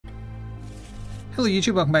Hello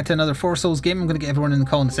YouTube, welcome back to another 4 Souls game. I'm going to get everyone in the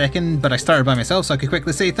call in a second, but I started by myself so I could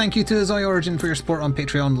quickly say thank you to Zoe Origin for your support on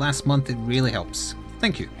Patreon last month. It really helps.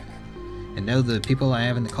 Thank you. And now the people I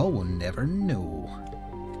have in the call will never know.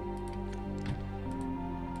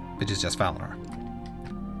 Which is just Valor.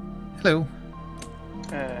 Hello.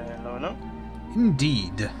 Hello, hello.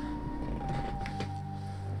 Indeed.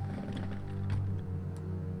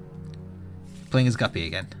 Playing as Guppy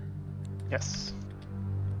again. Yes.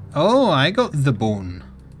 Oh, I got the bone.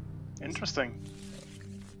 Interesting.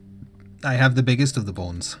 I have the biggest of the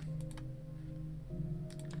bones.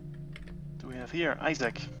 Do we have here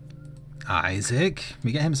Isaac? Isaac?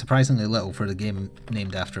 We get him surprisingly little for the game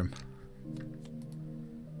named after him.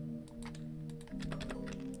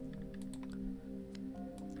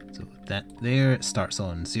 So that there starts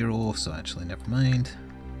on 0, so actually never mind.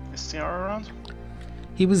 Is CR around?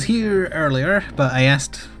 He was here earlier, but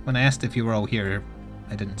when I asked if you were all here,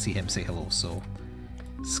 I didn't see him say hello, so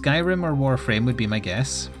Skyrim or Warframe would be my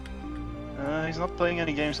guess. He's not playing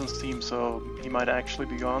any games on Steam, so he might actually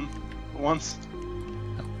be gone once.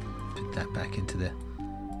 I'll put that back into the...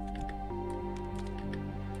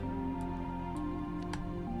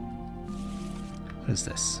 What is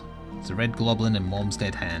this? It's a red goblin and Mom's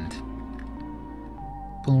dead hand.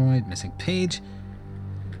 Polaroid, missing page.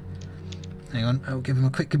 Hang on, I'll give him a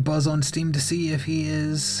quick buzz on Steam to see if he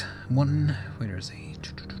is wanting... Where is he?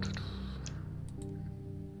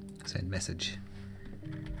 Send message.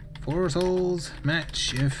 4 Souls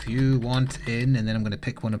match if you want in, and then I'm going to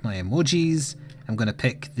pick one of my emojis. I'm going to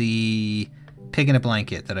pick the pig in a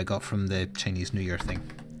blanket that I got from the Chinese New Year thing.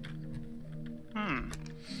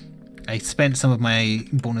 I spent some of my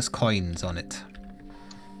bonus coins on it.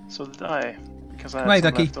 So did I, because I had Right,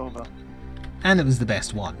 some Ducky. left over. And it was the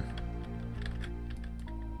best one.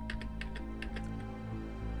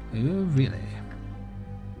 Oh, really?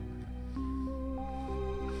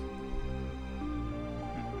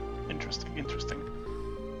 Interesting, interesting.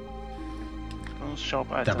 Those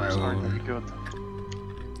shop items aren't very good.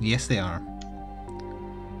 Yes, they are.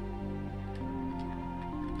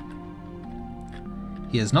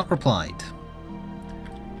 He has not replied.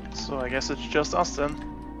 So I guess it's just us then.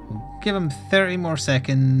 We'll give him 30 more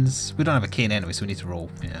seconds. We don't have a cane anyway, so we need to roll.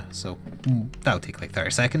 Yeah, so that'll take like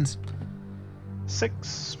 30 seconds.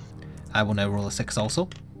 6. I will now roll a 6 also.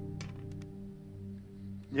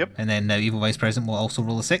 Yep. And then now Evil Vice President will also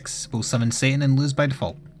roll a 6. We'll summon Satan and lose by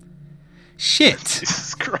default. Shit!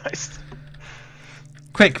 Jesus Christ.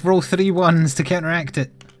 Quick, roll 3 1s to counteract it.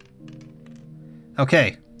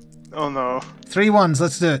 Okay. Oh no. 3 1s,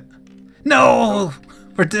 let's do it. No!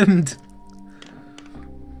 We're doomed.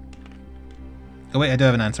 Oh wait, I do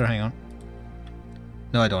have an answer, hang on.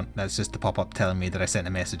 No, I don't. That's just the pop-up telling me that I sent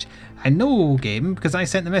a message. I know, game, because I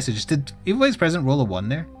sent the message. Did Evil Vice President roll a 1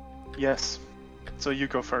 there? Yes. So you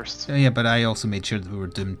go first. Oh, yeah, but I also made sure that we were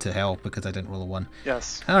doomed to hell because I didn't roll a 1.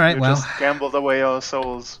 Yes. Alright, You well. just gambled away our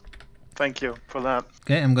souls. Thank you for that.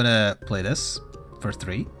 Okay, I'm gonna play this for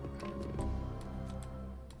 3.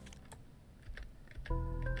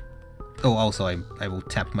 Oh, also, I will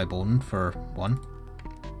tap my bone for 1.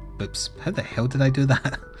 Oops. How the hell did I do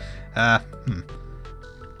that?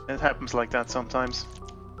 It happens like that sometimes.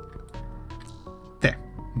 There.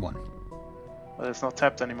 1. But it's not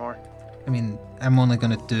tapped anymore. I mean, I'm only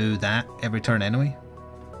going to do that every turn anyway.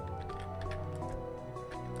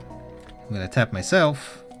 I'm going to tap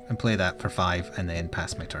myself and play that for 5 and then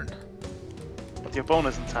pass my turn. But your bone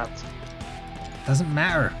isn't tapped. Doesn't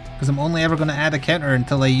matter, because I'm only ever going to add a counter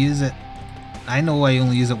until I use it. I know I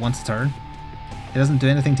only use it once a turn. It doesn't do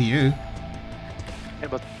anything to you. Yeah,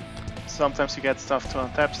 but sometimes you get stuff to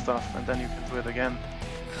untap stuff and then you can do it again.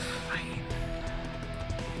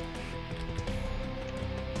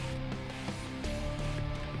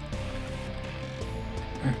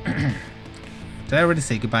 Did I already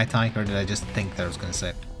say goodbye, Ty, or did I just think that I was going to say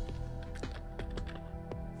it?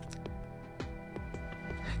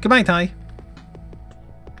 Goodbye, Ty.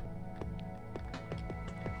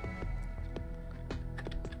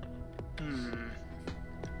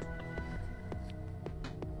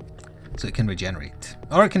 So it can regenerate.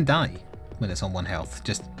 Or it can die when it's on 1 health.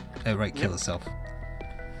 Just outright kill itself.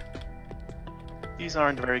 These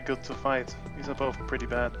aren't very good to fight. These are both pretty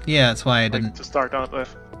bad. Yeah, that's why I Like, didn't... to start out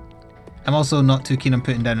with. I'm also not too keen on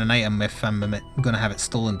putting down an item if I'm going to have it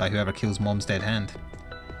stolen by whoever kills Mom's dead hand.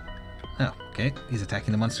 Oh, okay. He's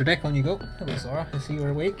attacking the monster deck. On you go. Hello, Zora. I see you're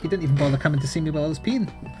awake. You didn't even bother coming to see me while I was peeing.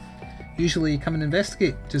 Usually you come and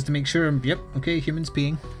investigate, just to make sure, yep, okay, human's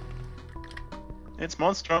peeing. It's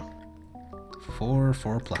Monstro. 4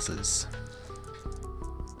 pluses.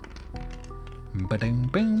 Ba-dum,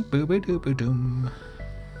 boom, boo-ba-doo-ba-doom.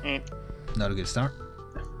 Not a good start.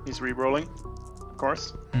 He's re-rolling, of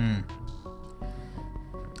course. And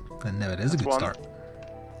now it is a good one. start.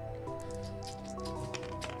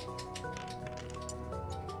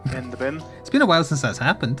 In the bin. It's been a while since that's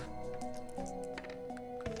happened.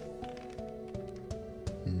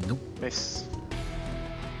 Nope. Miss.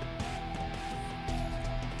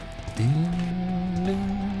 Ding,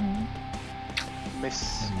 ding.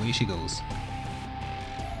 Miss. And away she goes.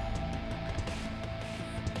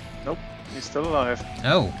 Nope. He's still alive.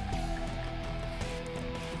 Oh.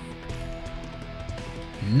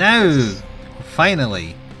 Now,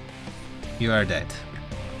 finally, you are dead.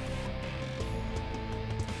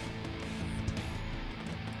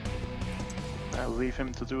 I'll leave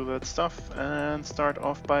him to do that stuff and start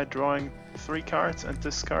off by drawing 3 cards and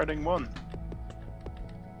discarding 1.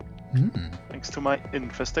 Thanks to my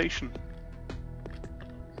infestation.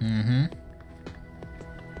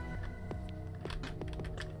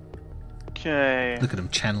 Okay. Look at him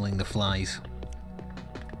channeling the flies.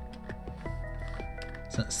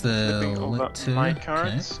 So that's the Flipping over loot two. my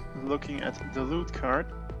cards, looking at the loot card.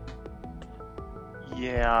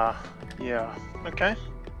 Yeah, okay.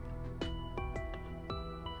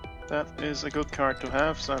 That is a good card to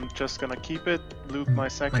have, so I'm just gonna keep it, loot my My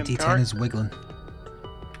second D10 card, is wiggling.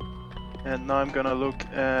 and now I'm gonna look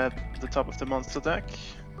at the top of the monster deck.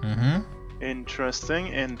 Interesting,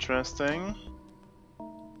 interesting.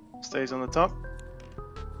 Stays on the top.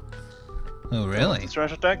 Oh, really? The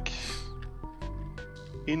treasure deck.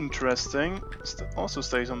 Interesting. Also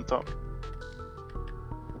stays on top.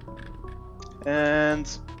 And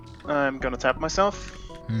I'm gonna tap myself.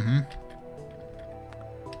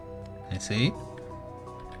 I see.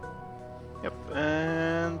 Yep,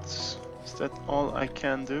 and is that all I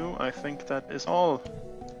can do? I think that is all.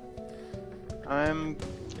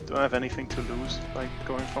 Do I have anything to lose by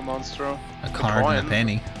going for Monstro? A card and a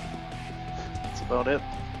penny. That's about it.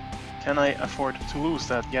 Can I afford to lose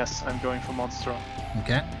that? Yes, I'm going for Monstro.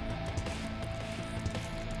 Okay.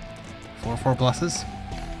 4 pluses.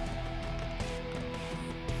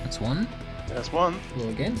 That's 1. There's 1. Well,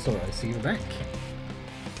 again, Sora, I see you're back.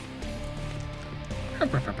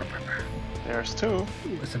 There's 2. Ooh,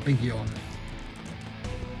 it's a big yawn.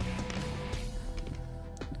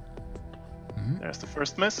 There's the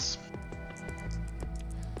first miss.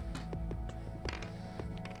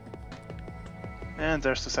 And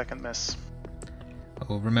there's the second miss.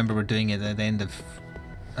 Oh, remember we're doing it at the end of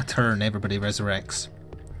a turn, everybody resurrects.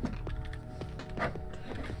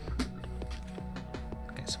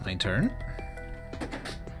 Okay, so my turn.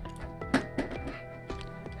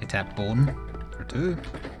 I tap bone for 2.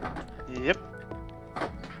 Yep.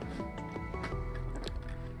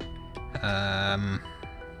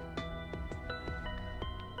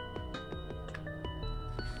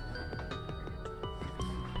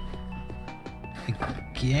 I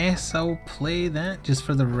guess I'll play that just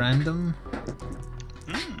for the random.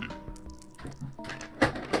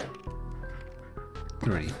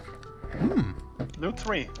 Three. Loot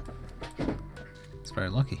 3. It's very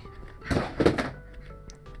lucky.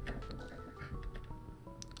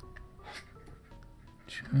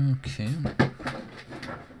 Okay.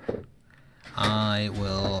 I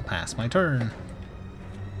will pass my turn.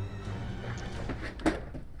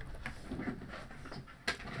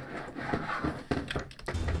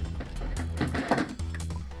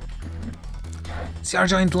 CR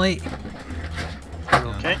joined late.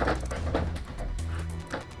 Okay.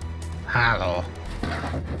 Hello.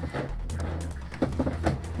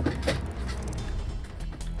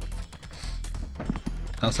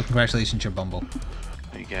 Also, congratulations, your Bumble.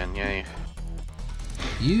 Again, yay.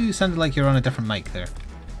 You sounded like you're on a different mic there.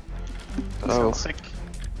 Oh. Sick.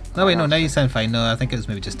 No, wait, no, now you sound fine. No, I think it was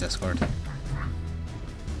maybe just Discord.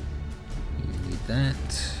 You need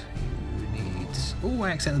that. You need... Oh,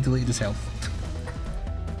 I accidentally deleted his health.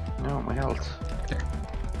 No, my health. There.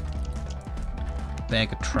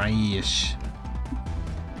 Bag of trash.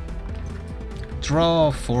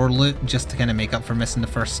 Draw 4 loot just to kind of make up for missing the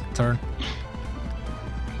first turn.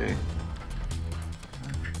 Okay.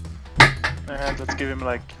 And let's give him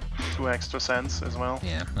like 2 extra cents as well.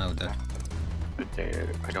 Yeah, that would do. But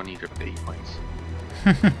I don't need your pay points.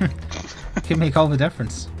 Can make all the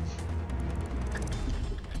difference.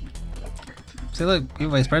 See, look, your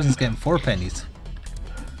vice president's getting 4 pennies.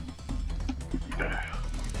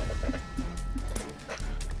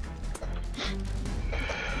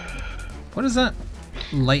 What is that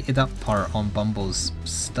lighted up part on Bumble's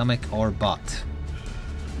stomach or butt?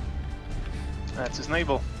 That's his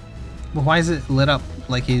navel. Well, why is it lit up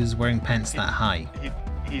like he was wearing pants that high?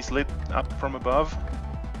 He's lit up from above,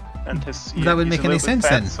 and his That would he's make a any little bit sense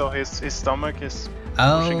fat, then. So his stomach is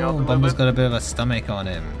pushing out a Oh, little Bumble's bit. got a bit of a stomach on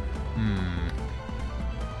him. Hmm.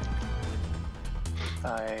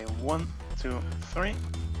 1, 2, 3.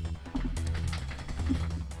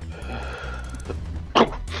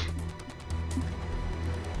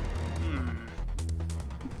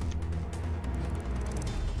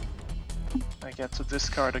 I get to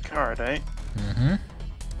discard a card, eh? Mm-hmm.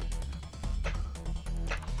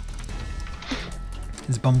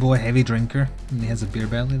 Is Bumble a heavy drinker and he has a beer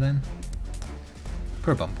belly then?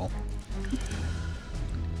 Poor Bumble.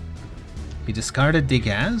 He discarded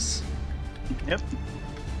Digaz? Yep.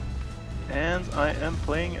 And I am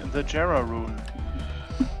playing the Jera rune.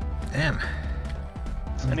 Damn.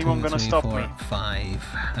 Is anyone gonna stop me?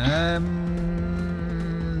 5.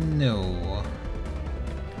 No.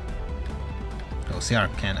 Oh, CR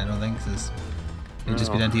can't, I don't think. He'll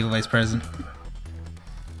just be down to Evil Vice President.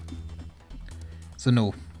 So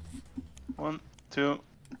no. 1, 2,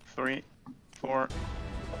 3, 4,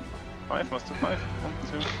 5. Must have 5. 1,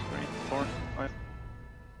 2, 3, 4, 5.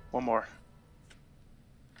 One more.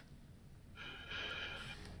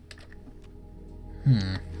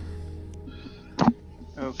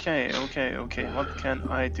 Okay. What can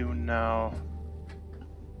I do now?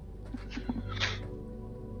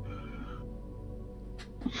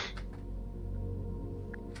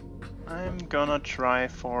 I'm gonna try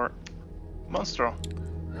for Monstro.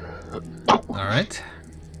 Alright.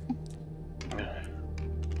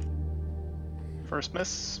 First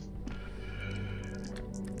miss.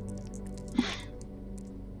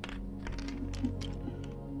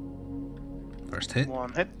 First hit.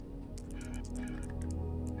 1 hit.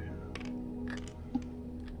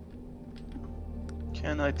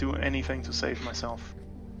 Can I do anything to save myself?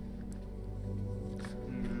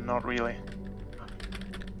 Not really.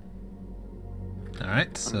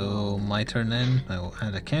 Alright, so my turn then. I will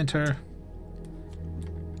add a counter.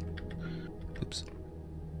 Oops.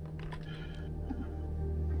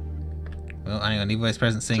 Well, hang on, Evil Vice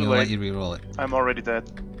President saying Too he'll let late. you reroll it. I'm already dead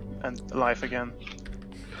and alive again.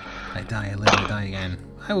 I die, I live, I die again.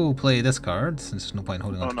 I will play this card, since there's no point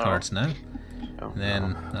holding on to no. cards now. Oh, And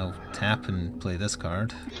then I'll tap and play this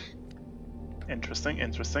card. Interesting.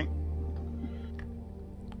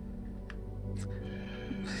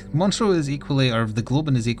 Monstro is equally, or the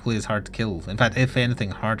Globin is equally as hard to kill. In fact, if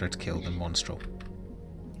anything, harder to kill than Monstro.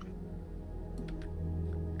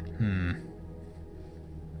 And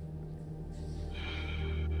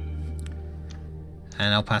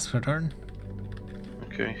I'll pass for a turn.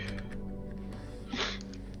 Okay.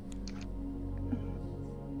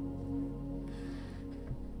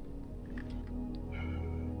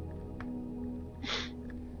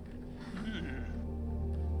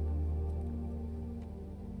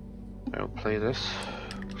 I'll play this.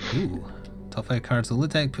 Ooh. Top 5 cards of the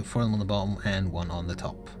deck, put 4 of them on the bottom and 1 on the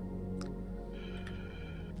top.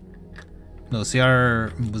 No,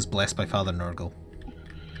 CR was blessed by Father Nurgle.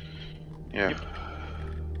 Yeah. Yep.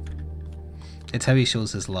 It's how he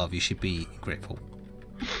shows his love, you should be grateful.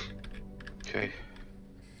 Okay.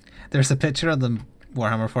 There's a picture on the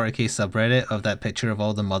Warhammer 40k subreddit of that picture of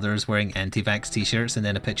all the mothers wearing anti-vax t-shirts and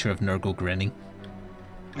then a picture of Nurgle grinning.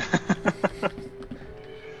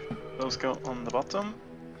 Those go on the bottom,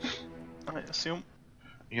 I assume.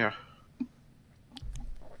 Yeah.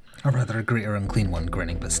 Or rather a greater unclean one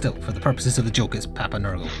grinning, but still, for the purposes of the joke, it's Papa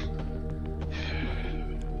Nurgle.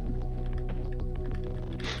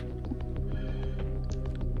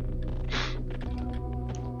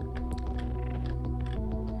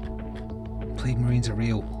 Plague Marines are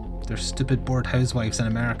real. They're stupid bored housewives in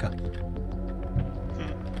America.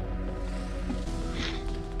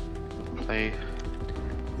 Play.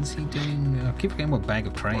 Is he doing... I keep forgetting what Bag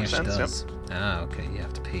of Trash sense, does. Ah, okay, you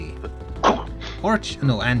have to pay. Or...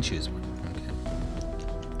 no, and choose one. Okay.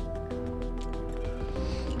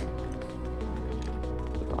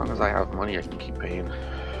 As long as I have money, I can keep paying.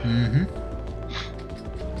 Mm-hmm.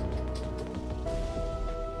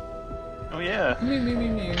 Oh yeah,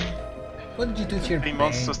 What did you do to your 3 bag?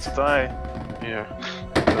 monsters to die. Yeah.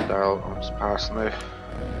 The dial, I'm just passing now.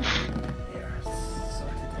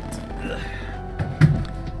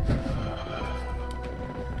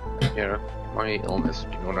 Yeah, my illness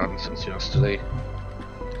has been going on since yesterday.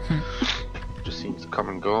 Just seems to come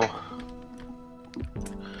and go.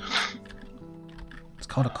 It's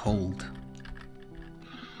called a cold.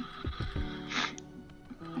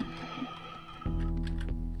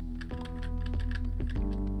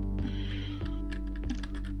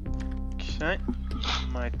 Okay,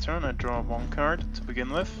 my turn. I draw 1 card to begin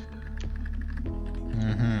with.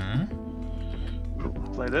 Mm-hmm.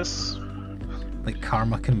 Play this. Like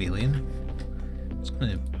Karma Chameleon. Just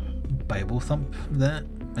gonna Bible thump that.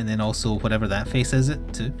 And then also whatever that face is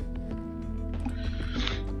it too.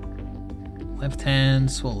 Left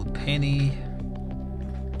hand, swallowed penny.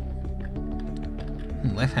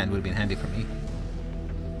 Left hand would have been handy for me.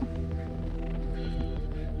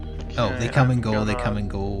 Oh, they come and go, they come and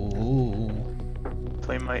go.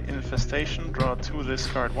 Play my infestation, draw 2,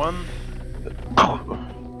 discard 1.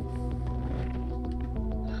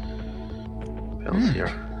 Pills here.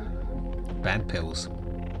 Bad pills.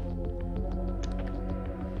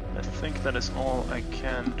 I think that is all I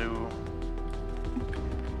can do.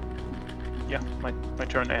 Yeah, my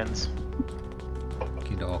turn ends.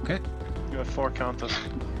 Okay. You have 4 counters.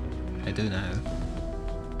 I do now.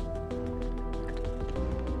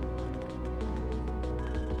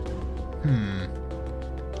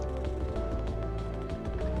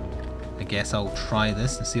 I guess I'll try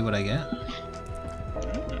this and see what I get.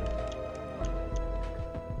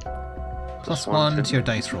 +1 to your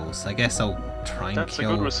dice rolls. I guess I'll try and That's a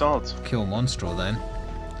good result. kill Monstro then.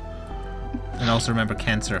 And also remember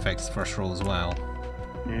cancer affects the first roll as well.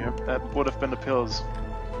 Yep, that would have been the pills.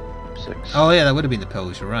 6. Oh yeah, that would have been the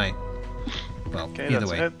pills, you're right. Well, Okay, either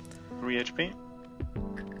that's way. it. 3 HP.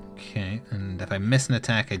 Okay, and if I miss an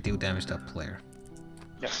attack, I deal damage to a player.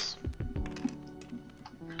 Yes.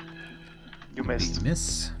 You missed.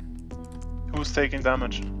 Miss. Who's taking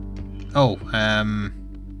damage? Oh,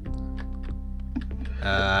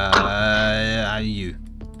 you.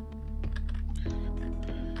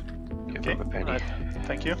 Give Okay, him a penny.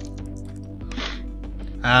 thank you.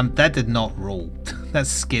 That did not roll. That's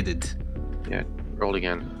skidded. Yeah, roll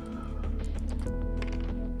again.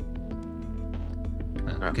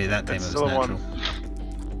 Okay, that time It's it was still a natural.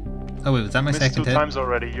 Oh wait, was that my Missed second 2 hit? times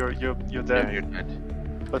already. You're Yeah, dead. you're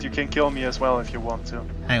dead. But you can kill me as well if you want to.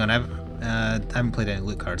 Hang on, I haven't played any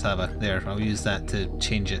loot cards, have I? There, I'll use that to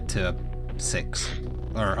change it to a 6.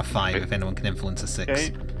 Or a 5 if anyone can influence a 6.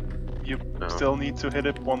 Okay. You No. still need to hit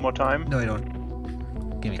it 1 more time. No, I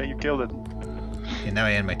don't. Give me. Okay, you killed it. Okay, now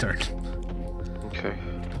I end my turn. Okay.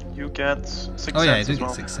 You get 6 Oh yeah, I cents do as get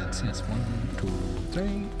well. 6 cents. Yes, 1, 2,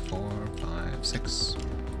 3, 4, 5, 6.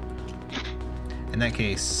 In that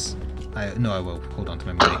case, I will hold on to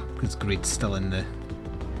my money because greed's still in the.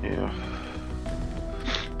 Yeah.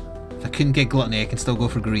 If I couldn't get gluttony, I can still go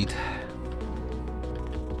for greed.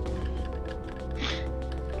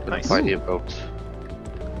 Nice. Plenty of votes.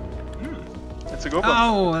 It's a good one.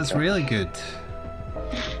 Oh, that's really good.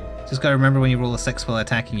 Just gotta remember when you roll a 6 while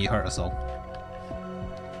attacking, you hurt us all.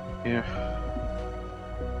 Yeah.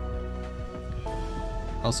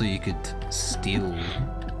 Also, you could steal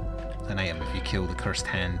an item if you kill the cursed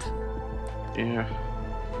hand. Yeah.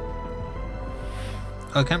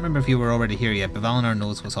 Oh, I can't remember if you were already here yet, but Valinar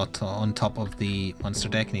knows what's on top of the monster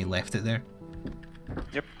deck and he left it there.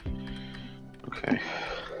 Yep. Okay.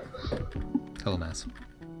 Hello, Maz.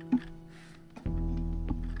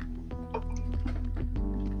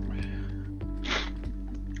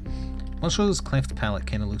 Monstro's cleft palate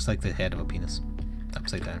kind of looks like the head of a penis.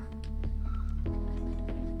 Upside down.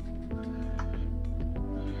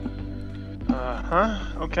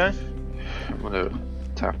 Okay. I'm gonna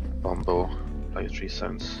tap Bombo by 3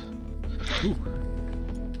 cents. Ooh.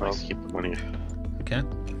 I'll Nice. keep the money. Okay.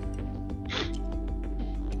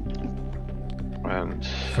 And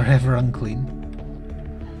Forever unclean.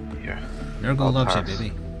 yeah. Nurgle I'll loves pass. you,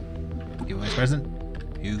 baby. You want his present?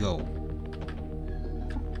 You go.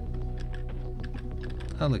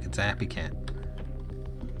 Oh look, it's a happy cat.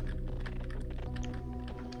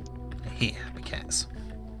 I hate happy cats.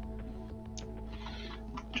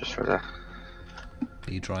 Just for that.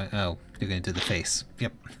 Are you drawing? Oh, you're going to do the face.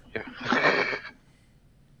 Yep. Yeah.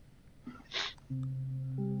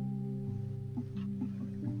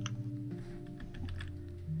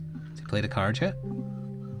 Has he played a card yet?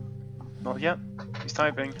 Not yet. He's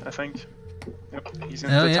typing, I think. Yep, he's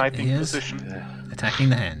in Oh, the yeah, typing he is. position. Yeah. Attacking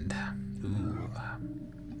the hand. Ooh.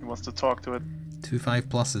 He wants to talk to it. 2 5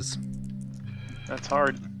 pluses. That's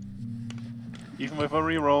hard. Even with a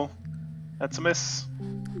reroll. That's a miss.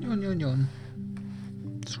 Yawn, yawn, yawn.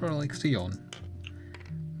 Squirrel likes to yawn.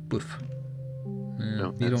 Boof.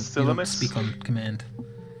 No, you that's still a don't miss. speak on command.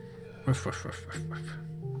 Ruff, ruff, ruff, ruff, ruff.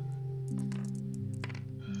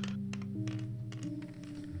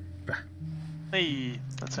 Brah. Hey,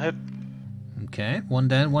 that's a hit. Okay, 1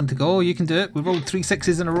 down, 1 to go. You can do it. We rolled 3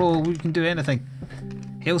 6s in a row. We can do anything.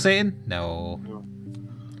 Hail Satan? No. No.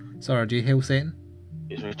 Sorry, do you hail Satan?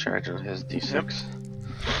 He's recharging his D6.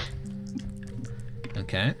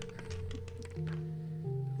 Okay.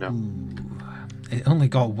 No. Ooh. It only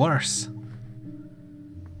got worse.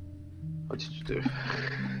 What did you do?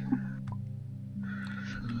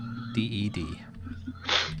 DED.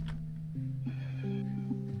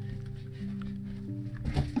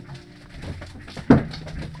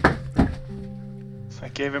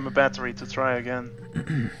 gave him a battery to try again.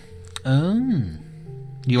 Oh.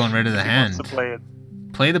 You want rid of the He hand. wants to play it.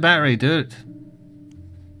 Play the battery, do it.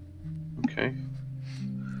 Okay.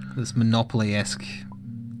 This Monopoly-esque.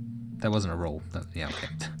 That wasn't a roll. Yeah, okay.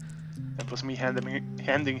 That was me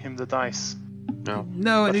handing him the dice. No.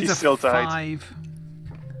 No, it But needs he a still died. 5.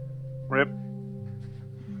 Rip.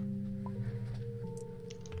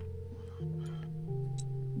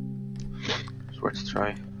 It's worth a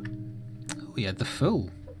try. Oh, yeah, the full.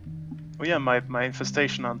 Oh yeah, my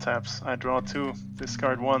infestation untaps. I draw 2,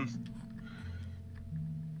 discard 1.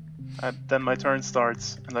 Then my turn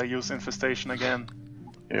starts, and I use infestation again.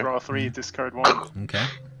 Yeah. Draw 3, discard 1. Okay.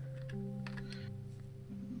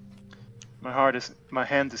 My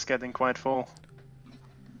hand is getting quite full.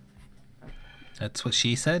 That's what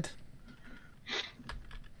she said.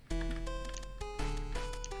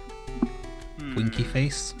 Winky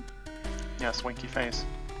face. Yes, winky face.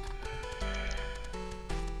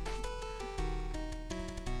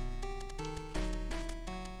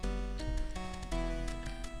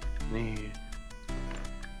 Nee.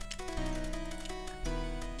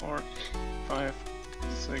 4, 5,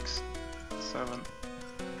 6, 7,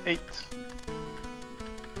 8.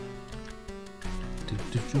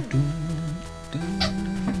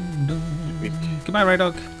 Goodbye, Ray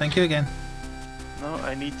Dog. Thank you again. Now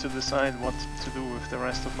I need to decide what to do with the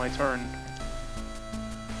rest of my turn.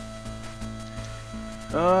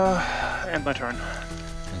 End my turn.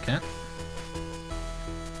 Okay.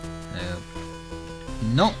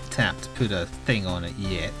 Not tapped put a thing on it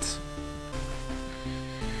yet.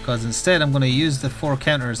 Because instead I'm going to use the 4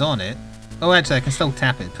 counters on it. Oh, actually I can still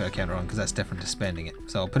tap it and put a counter on because that's different to spending it.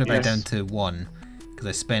 So I'll put it back down to 1 because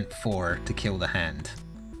I spent 4 to kill the hand.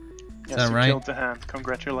 Is Yes, that you right? killed the hand.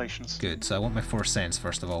 Congratulations. Good, so I want my 4 cents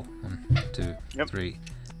first of all. 1, 2, 3,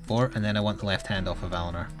 4, and then I want the left hand off of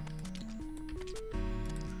Eleanor.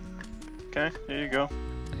 Okay, here you go.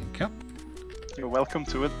 Thank you. You're welcome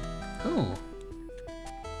to it. Oh.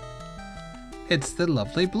 It's the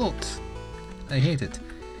lovely blot. I hate it.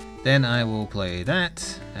 Then I will play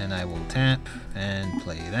that, and I will tap and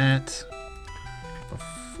play that. For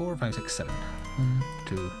 4, 5, 6, 7. 1,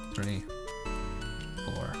 2, 3,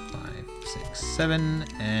 4, 5, 6, 7,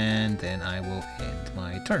 and then I will end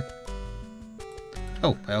my turn.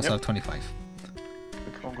 Oh, I also have 25.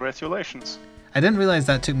 Congratulations. I didn't realize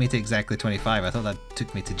that took me to exactly 25. I thought that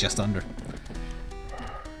took me to just under.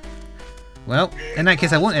 Well, in that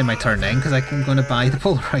case I won't end my turn then, because I'm going to buy the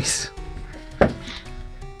Polarize.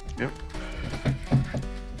 Yep.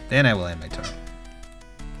 Then I will end my turn.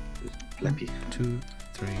 Flippy. 2,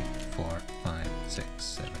 3, 4, 5, 6,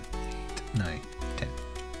 7, 8, 9, 10.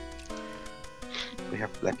 We have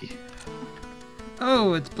Flippy.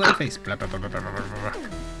 Oh, it's Blackface. Blah, blah, blah, blah, blah, blah, blah.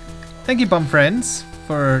 Thank you, Bum Friends,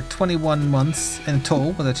 for 21 months in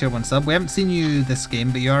total with a tier 1 sub. We haven't seen you this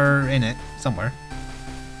game, but you're in it somewhere.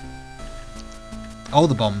 All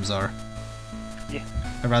the bums are. Yeah.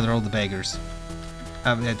 Or rather, all the beggars.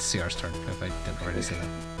 It's CR's turn, if I didn't already say that.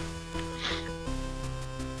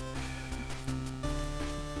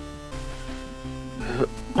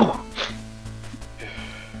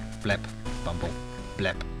 Blep, bumble,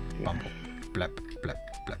 blep, bumble, blep, blep,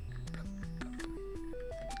 blep,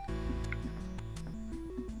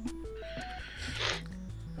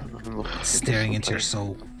 blep. Staring into your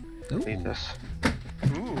soul. Ooh. Need this.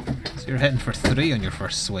 Ooh. So you're heading for 3 on your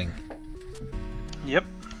first swing. Yep.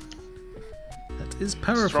 That is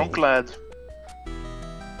powerful. Strong lad.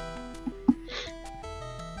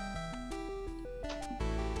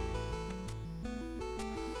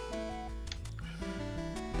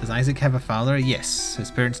 Does Isaac have a father? Yes. His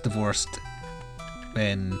parents divorced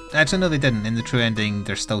when... Actually, no, they didn't. In the true ending,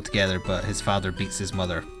 they're still together, but his father beats his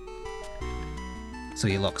mother. So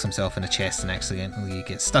he locks himself in a chest and accidentally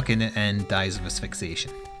gets stuck in it and dies of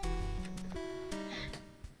asphyxiation.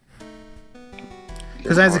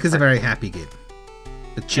 Because Isaac is a very happy kid,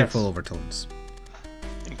 with cheerful overtones.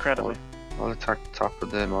 Incredibly. I'll attack the top of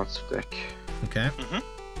the monster deck. Okay. Mhm.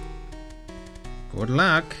 Good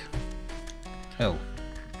luck. Oh.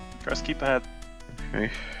 Just keep ahead. Okay.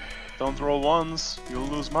 Don't roll ones. You'll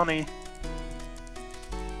lose money.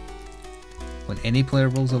 When any player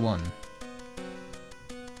rolls a 1.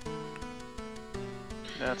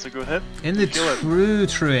 That's a good hit. In the Kill it.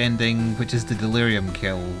 true ending, which is the delirium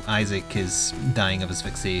kill, Isaac is dying of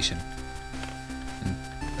asphyxiation. And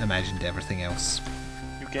imagined everything else.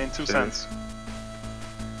 You gain 2 Sure. cents.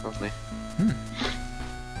 Lovely. That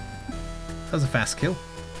was a fast kill.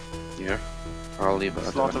 Yeah. I'll leave it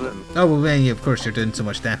at Slaughtered that. it. Oh, well, then, of course you're doing so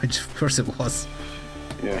much damage. Of course it was.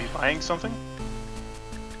 Are Yeah. you buying something?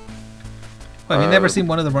 Well, have you never seen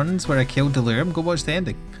one of the runs where I killed Delirium? Go watch the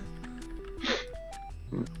ending.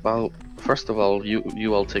 Well, first of all,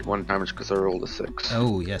 you all take 1 damage because I rolled a 6.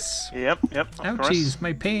 Oh, yes. Yep, of Ouchies, course.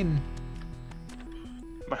 my pain.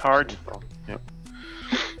 My heart. Yep.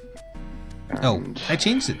 Oh, And I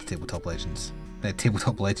changed it to Tabletop Legends.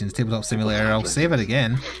 Tabletop Legends, Tabletop Simulator. I'll save it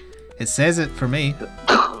again. It says it for me.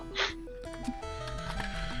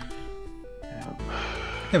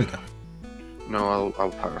 There we go. No,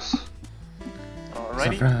 I'll pass.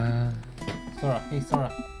 Alrighty. Sora. Sora, hey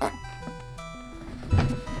Sora.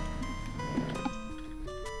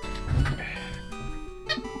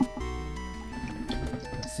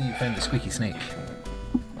 Let's see you found the squeaky snake.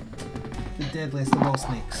 The deadliest of all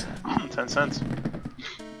snakes. 10 cents.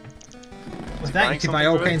 With that, you buying can buy something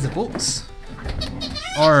all with it? kinds of boats.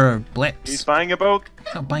 Or blips. He's buying a boat.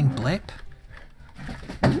 Not buying blip.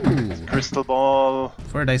 Ooh. Crystal ball.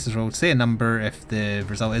 4 dice is rolled. Say a number if the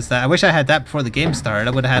result is that. I wish I had that before the game started.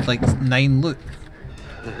 I would have had like 9 loot.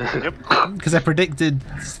 Yep. Because I predicted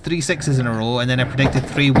 3 6s in a row and then I predicted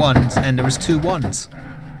 3 1s and there was 2 1s.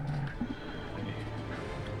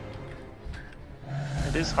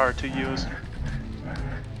 It is hard to use.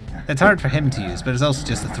 It's hard for him to use, but it's also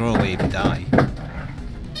just a throwaway if you die.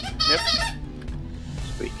 Yep.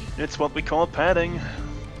 Speak. It's what we call padding.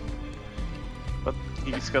 But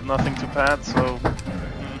he's got nothing to pad, so...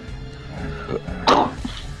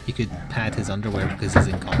 You could pad his underwear because he's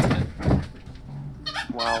incontinent.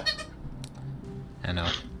 Wow. I know.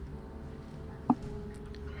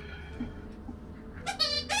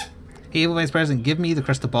 Hey, Evil Vice President, give me the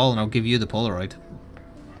crystal ball and I'll give you the Polaroid.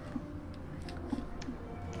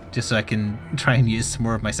 Just so I can try and use some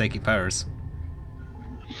more of my psychic powers.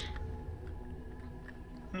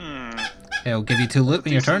 I'll give you 2 loot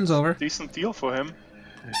when your turn's over. Decent deal for him.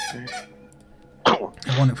 Okay.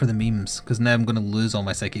 I want it for the memes, because now I'm going to lose all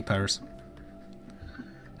my psychic powers.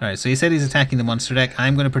 Alright, so he said he's attacking the monster deck.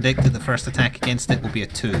 I'm going to predict that the first attack against it will be a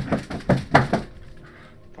 2.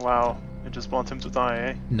 Wow. You just want him to die,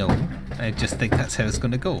 eh? No, I just think that's how it's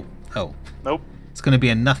going to go. Oh. Nope. It's going to be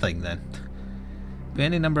a nothing then. Put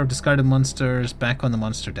any number of discarded monsters back on the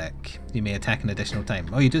monster deck. You may attack an additional time.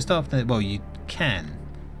 Oh, you do still have to... Well, you can.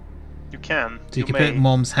 You can. So you can put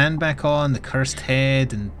Mom's hand back on, the cursed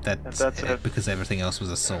head, and that's it. because everything else was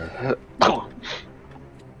a soul.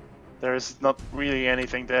 There's not really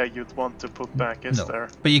anything there you'd want to put back, is there?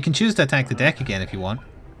 But you can choose to attack the deck again if you want.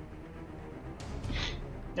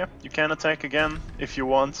 Yeah, you can attack again if you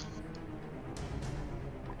want.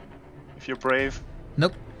 If you're brave.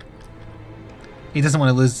 Nope. He doesn't want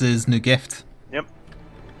to lose his new gift. Yep.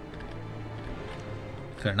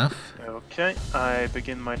 Fair enough. Okay, I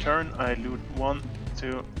begin my turn. I loot 1,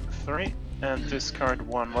 2, 3, and discard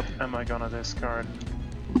 1. What am I gonna discard?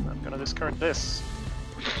 I'm gonna discard this.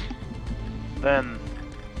 Then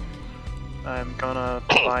I'm gonna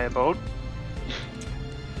buy a boat.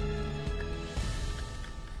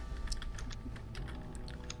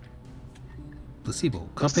 Placebo.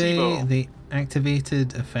 Placebo. Copy the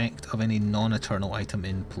activated effect of any non-eternal item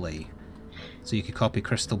in play. So you could copy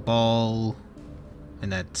Crystal Ball,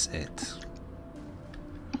 and that's it.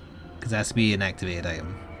 Because it has to be an activated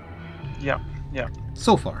item. Yeah.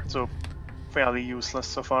 So far. So fairly useless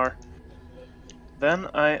so far. Then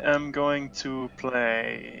I am going to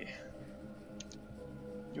play...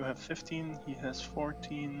 You have 15, he has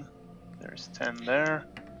 14, there's 10 there.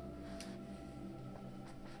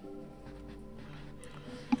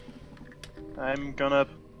 I'm gonna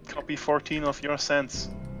copy 14 of your cents.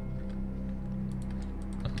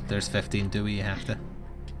 There's 15, do we? You have to.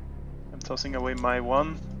 I'm tossing away my 1,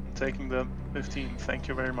 and taking the 15, thank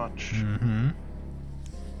you very much. Mm-hmm.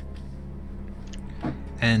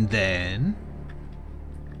 And then...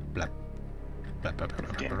 Blap. Blap, blap, blap,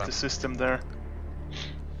 blap, Game blap. the system there.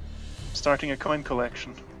 Starting a coin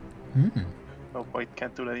collection. Hmm. Oh wait,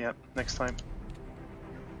 can't do that yet. Next time.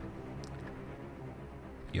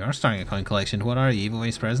 You are starting a coin collection. What are you, Evil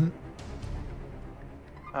Vice President?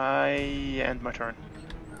 I end my turn.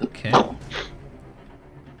 Okay. Are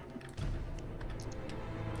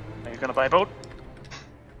you gonna buy a boat?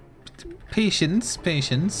 Patience,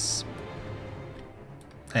 patience.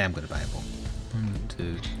 I am going to buy a boat. 1,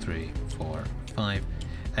 2, 3, 4, 5.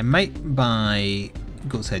 I might buy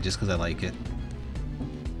Goat's Head just because I like it.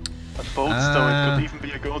 A boat, though, it could even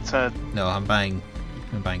be a goat's head. No, I'm buying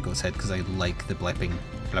Goat's Head because I like the blipping.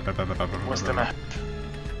 Blah, blah, blah, blah, blah, blah, What's blah, the blah. map?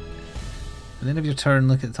 At the end of your turn,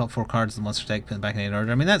 look at the top 4 cards of the monster deck, put them back in any order.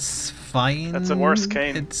 I mean, that's fine. That's a worse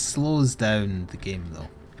game. It slows down the game, though.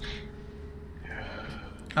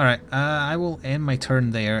 Alright, I will end my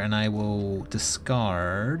turn there, and I will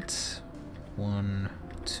discard 1,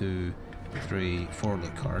 2, 3, 4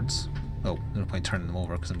 loot cards. Oh, no point turning them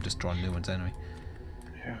over because I'm just drawing new ones anyway.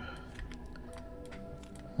 Yeah.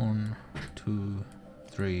 1, 2,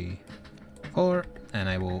 3, 4, and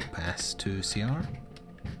I will pass to CR.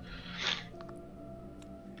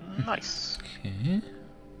 Nice. Okay.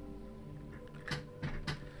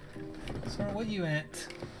 So what you at?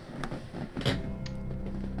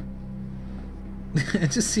 I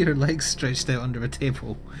just see her legs stretched out under a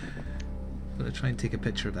table. I'm gonna try and take a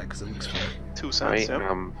picture of that because it looks funny. 2 cents, Right, yep.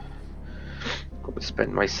 I'm gonna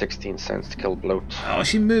spend my 16 cents to kill bloat. Oh,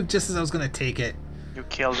 she moved just as I was gonna take it. You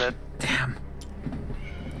killed it. Damn.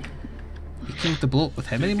 You killed the bloke with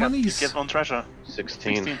how many monies? Get 1 treasure.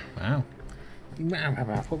 16. 16. Wow.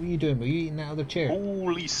 What were you doing? Were you eating that other chair?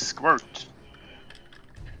 Holy squirt.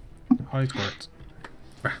 Holy squirt.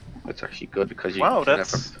 That's actually good because you, Wow, you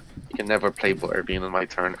can never play butter being on my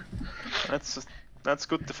turn. That's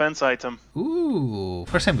good defense item. Ooh,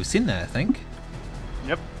 first time we've seen that, I think.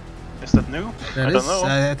 Yep. Is that new? That I is. don't know.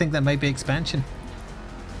 I think that might be expansion.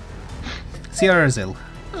 CR is ill.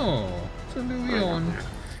 Oh, so moving on.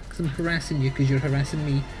 Because I'm harassing you because you're harassing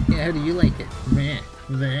me. Yeah, how do you like it? Meh,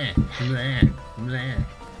 meh, meh, meh.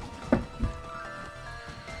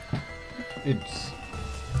 Oops.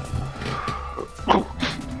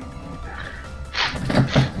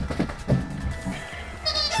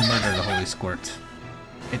 Murder the holy squirt.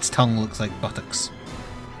 Its tongue looks like buttocks.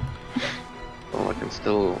 Oh, I can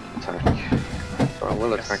still attack. So I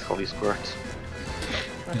will attack Holy Squirt.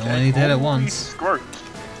 You only did it Holy once. Squirt.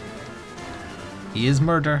 He is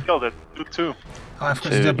murder. Killed it. You too. Oh, I forgot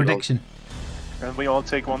to do a prediction. And we all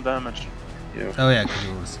take 1 damage. Yeah. Oh yeah, because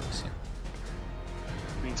you rolled a 6, yeah.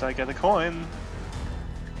 Means I get a coin.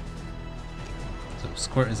 So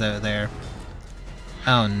squirt is out there.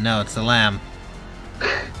 Oh no, it's the lamb.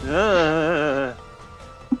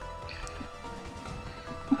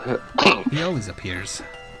 He always appears.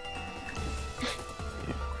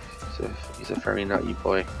 He's a very naughty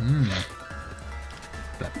boy.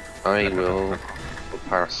 But I will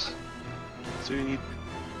pass. So you need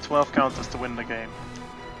 12 counters to win the game.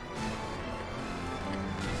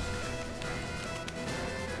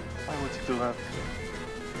 Why would you do that?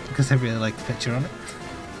 because I really like the picture on it.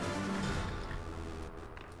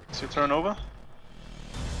 Is your turn over?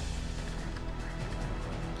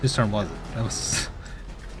 Whose turn was it? That was.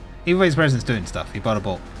 Everybody's present's doing stuff. He bought a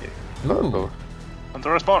bolt. Ooh.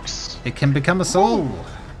 Pandora's box. It can become a soul. Ooh.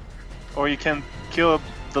 Or you can kill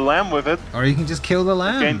the lamb with it. Or you can just kill the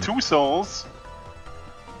lamb. Gain 2 souls.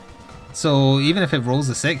 So even if it rolls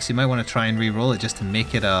a 6, you might want to try and re-roll it just to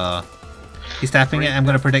make it a... He's tapping it. I'm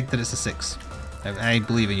going to predict that it's a 6. I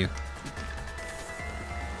believe in you.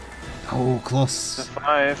 Oh, It's a close.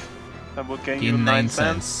 5. That will gain you Gain 9 9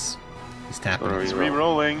 cents. cents. He's tapping Or it. It's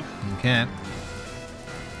re-rolling. Okay.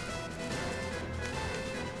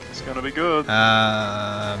 It's gonna be good.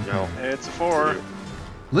 No. It's a 4.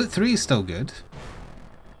 Loot 3 is still good.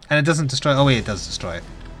 And it doesn't destroy... Oh wait, it does destroy it.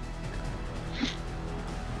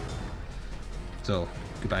 So,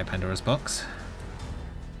 goodbye Pandora's box.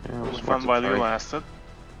 Yeah, It was fun while you lasted.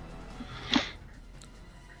 I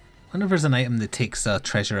wonder if there's an item that takes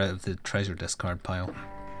treasure out of the treasure discard pile.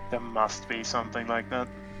 There must be something like that.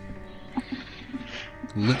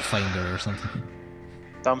 Loot finder or something.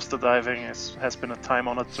 Dumpster diving has been a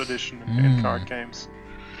time-honored tradition in card games.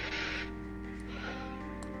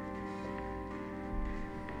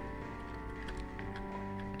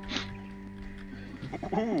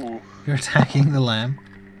 Ooh. You're attacking the lamb.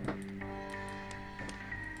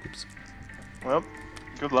 Oops. Well,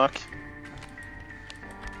 good luck.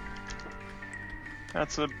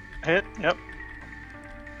 That's a hit, yep.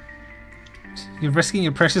 You're risking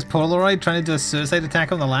your precious Polaroid trying to do a suicide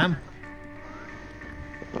attack on the lamb?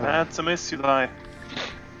 That's a miss, you lie.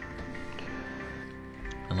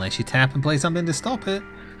 Unless you tap and play something to stop it.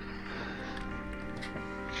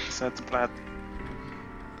 Set the plat.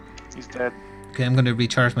 He's dead. Okay, I'm going to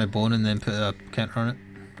recharge my bone and then put a counter on it.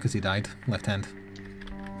 Because he died. Left hand.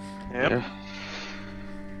 Yep. Yeah.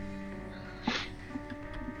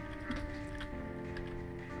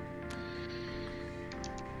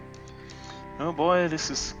 Oh boy,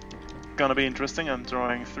 this is gonna be interesting. I'm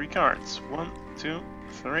drawing 3 cards. 1, 2,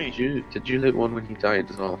 3. Did you loot one when he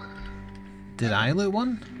died as well? Did I loot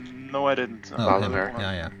one? No, I didn't. Oh, Valor. him.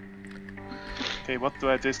 Yeah. Okay, what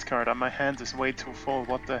do I discard? My hand is way too full.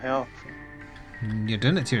 What the hell? You're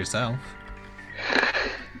doing it to yourself.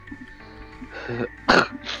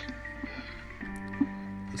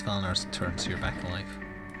 It's Valinar's turn, so you're back in life.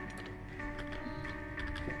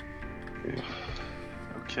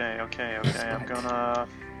 Okay. I'm gonna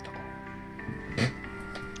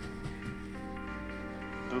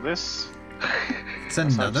do this. It's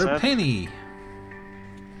another upset. penny.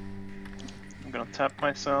 I'm gonna tap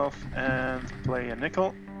myself and play a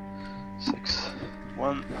nickel. 6.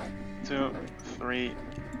 1, 2, 3,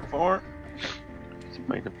 4. It's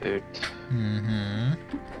mine about Mm-hmm.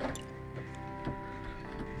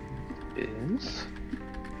 is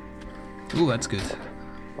Ooh, that's good.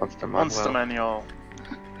 Monster Manual.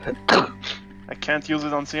 I can't use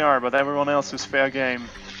it on CR, but everyone else is fair game.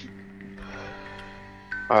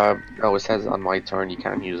 Oh, it says on my turn you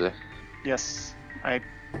can't use it. Yes,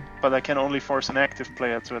 but I can only force an active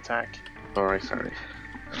player to attack. Alright, sorry.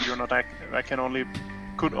 And you're not active. I could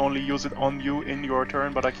only use it on you in your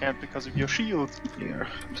turn, but I can't because of your shield. Yeah,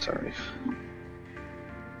 I'm sorry.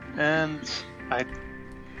 And I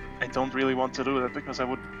don't really want to do that because I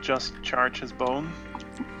would just charge his bone.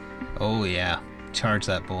 Oh yeah, charge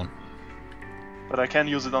that bone. But I can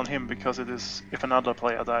use it on him because it is if another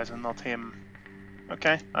player dies and not him.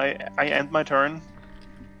 Okay, I end my turn.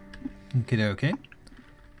 Okay.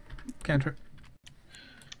 Counter.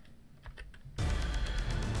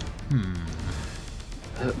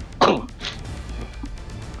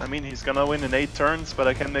 I mean, he's gonna win in 8 turns, but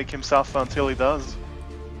I can make him suffer until he does.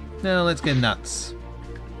 Now let's get nuts.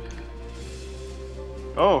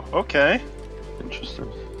 Oh, okay.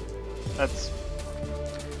 Interesting. That's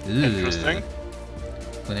Ooh. interesting.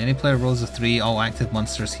 When any player rolls a 3, all active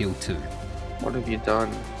monsters heal 2. What have you done?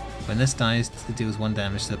 When this dies, it deals 1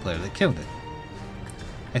 damage to the player that killed it.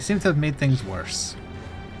 I seem to have made things worse.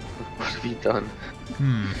 What have you done?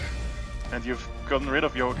 And you've gotten rid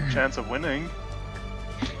of your chance of winning,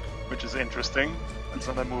 which is interesting. That's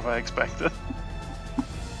not a move I expected.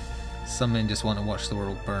 Some men just want to watch the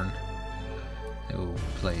world burn. I will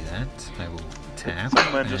play that. I will tap.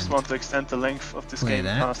 Some men just and want to extend the length of this play game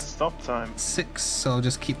that. past stop time. 6, so I'll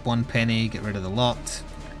just keep 1 penny, get rid of the lot,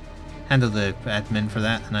 handle the admin for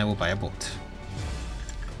that, and I will buy a boat.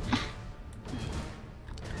 I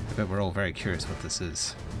bet we're all very curious what this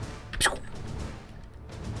is.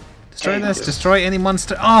 Destroy this, destroy any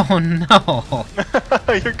monster. Oh no!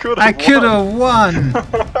 You could have I could have won!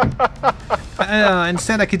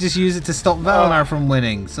 Instead I could just use it to stop Valinor from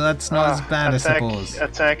winning, so that's not as bad, I suppose.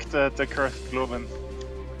 Attack the cursed Globen.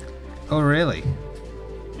 Oh really?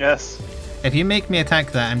 Yes. If you make me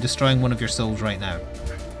attack that, I'm destroying one of your souls right now.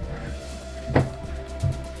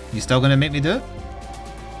 You still gonna make me do it?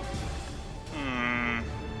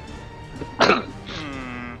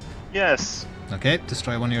 Yes. Okay,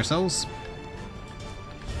 destroy one of your souls.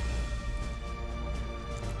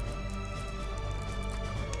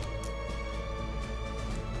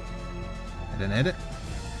 I didn't hit it.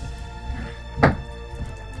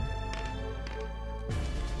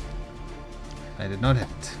 I did not hit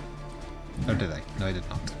it. Or did I? No, I did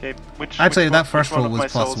not. Okay, Actually, which that one- first which one roll of was my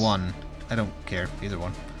plus souls? 1. I don't care, either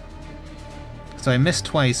one. So I missed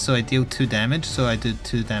twice, so I deal 2 damage, so I did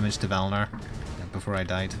 2 damage to Valinor before I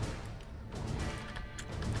died.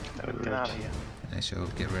 Get out of here. I shall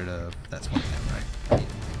get rid of... that's 1 then, right?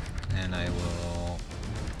 And I will go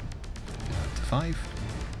up to 5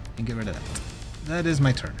 and get rid of that. That is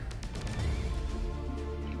my turn.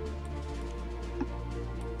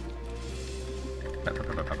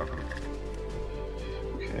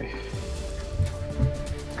 Okay.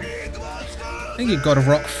 Thank you, God of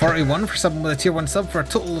Rock 41, for subbing with a tier 1 sub for a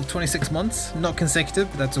total of 26 months. Not consecutive,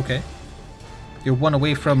 but that's okay. You're 1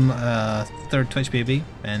 away from 3rd Twitch baby,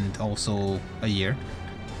 and also a year.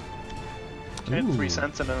 Okay, Ooh. 3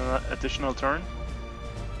 cents and an additional turn.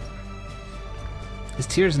 His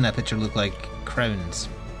tears in that picture look like crowns.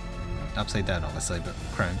 Upside down, obviously, but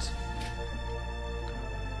crowns.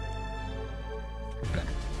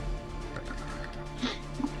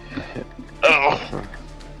 Oh!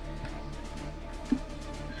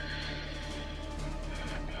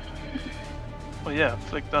 Oh yeah,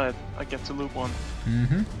 Flik died. I get to loot 1.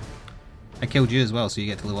 Mm-hmm. I killed you as well, so you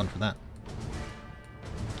get to live 1 for that.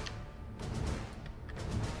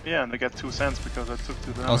 Yeah, and I get 2 cents because I took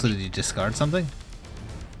 2 damage. Also, did you discard something?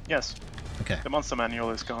 Yes, Okay. the monster manual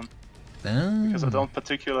is gone Oh. because I don't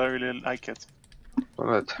particularly like it. I'm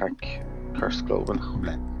gonna attack Cursed Globen.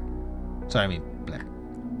 Blah. Sorry, I mean, blah.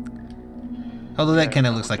 Although that kind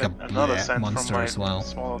of looks like a another blah cent monster from my as well.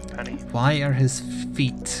 swallowed penny. Why are his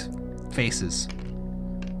feet faces?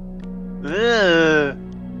 Ugh.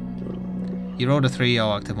 You rolled a 3,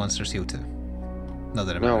 all active monsters heal 2. Not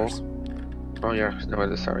that it No. matters. Oh yeah,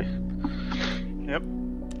 no, sorry. Yep.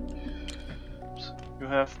 You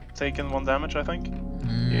have taken 1 damage, I think.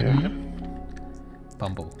 Yeah.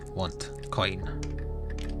 Bumble, want, coin.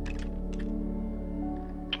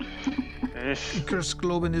 Ish. Cursed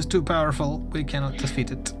Globen is too powerful. We cannot defeat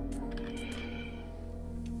it.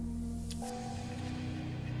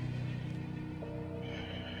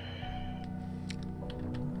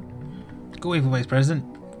 Go, evil Vice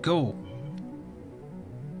President. Go.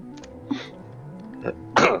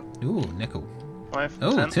 Ooh, nickel. 5,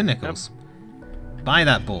 Oh, 10. 2 nickels. Buy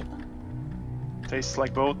that boat. Yep. Tastes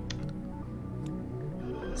like boat.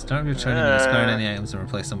 Start your turn and discard any items and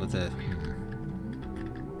replace them with the...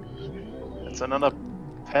 It's another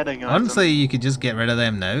petting item. Honestly, you could just get rid of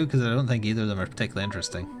them now, because I don't think either of them are particularly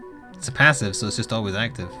interesting. It's a passive, so it's just always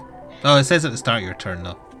active. Oh, it says at the start of your turn,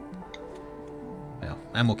 though. Well,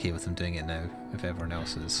 I'm okay with them doing it now, if everyone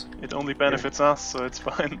else is. It only benefits us, so it's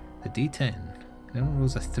fine. The D10. Everyone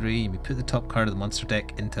rolls a 3, and we put the top card of the monster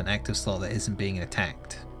deck into an active slot that isn't being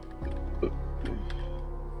attacked.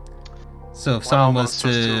 So if someone was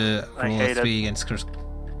to roll a 3 against Curse...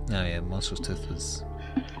 Oh yeah, Monster's Tooth was...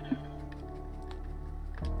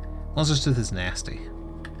 Monster's Tooth is nasty.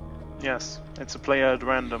 Yes, it's a player at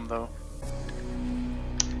random, though.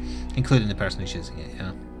 Including the person who's using it,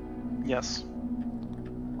 yeah. Yes.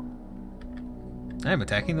 I'm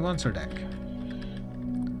attacking the monster deck.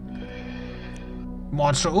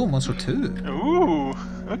 Monster... Oh, Monster 2. Ooh,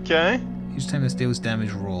 okay. Each time this deals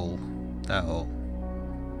damage, roll. Uh-oh.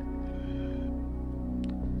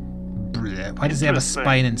 Why does he have a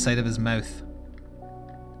spine inside of his mouth?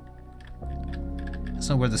 That's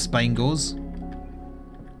not where the spine goes.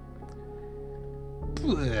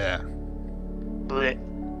 Blech. Blech.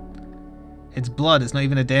 It's blood, it's not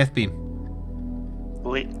even a death beam.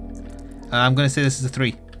 Blech. I'm going to say this is a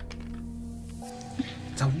 3.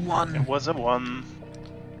 It's a 1. It was a 1.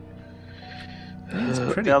 It's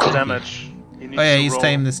pretty Dealt tricky. damage. He needs Oh yeah, to each roll.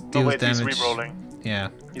 time this Oh, deals wait, damage. he's re-rolling. Yeah.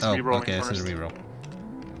 He's oh, re-rolling okay, this is a first. reroll.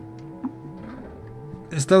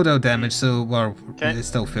 It still dealt damage, so well, Okay. it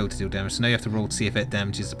still failed to deal damage. So now you have to roll to see if it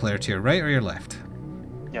damages the player to your right or your left.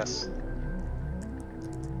 Yes.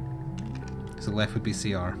 So left would be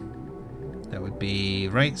CR. That would be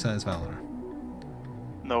right, so that's Valor.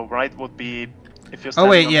 No, right would be if you're Oh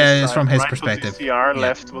wait, standing on yeah, this it's side, from his right perspective. Would be CR, Yeah.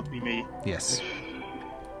 left would be me. Yes.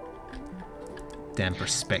 Damn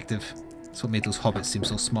perspective. That's what made those hobbits seem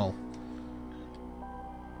so small.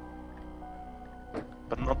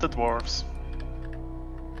 But not the dwarves.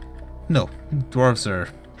 No, dwarves are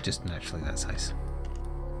just naturally that size.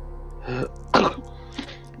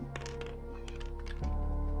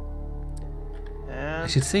 I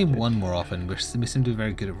should say one more often. We seem to be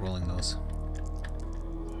very good at rolling those.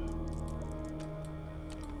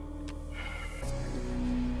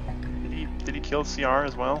 Did he kill CR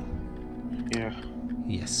as well? Yeah.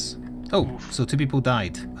 Yes. Oh, Oof. so 2 people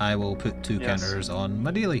died. I will put 2 Yes. counters on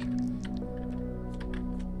my daily.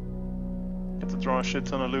 Get to draw a shit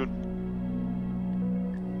ton of loot.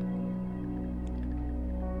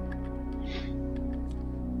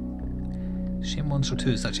 Shame Monster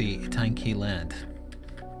 2 is such a tanky lad.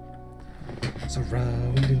 So, what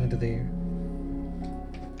are you doing under there?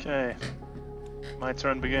 Okay. My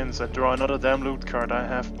turn begins. I draw another damn loot card. I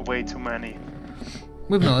have way too many.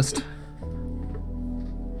 We've noticed.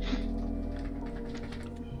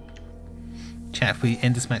 Chat, if we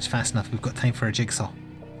end this match fast enough, we've got time for a jigsaw.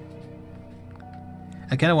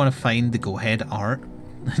 I kind of want to find the go-head art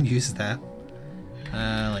and use that.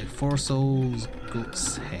 Like 4 souls,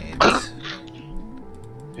 goat's head.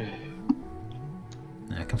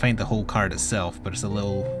 I can find the whole card itself, but it's a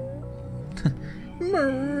little... What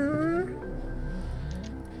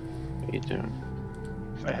are you doing?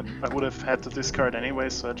 I would have had to discard anyway,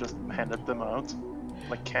 so I just handed them out.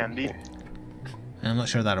 Like candy. Okay. I'm not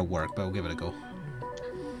sure that'll work, but we'll give it a go.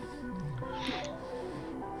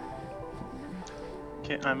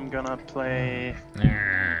 Okay, I'm gonna play...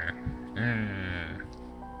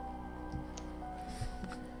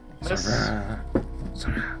 this.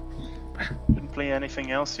 Didn't play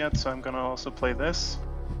anything else yet, so I'm gonna also play this.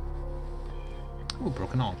 Oh,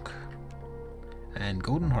 Broken Ankh. And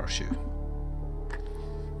Golden Horseshoe.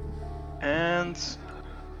 And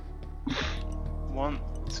 1,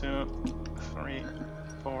 2, 3,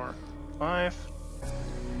 4, 5.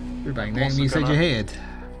 You're buying I'm that and also you said gonna- you hated.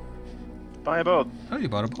 Buy a boat. Oh, you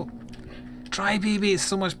bought a boat. Try BB, it's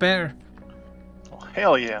so much better. Oh,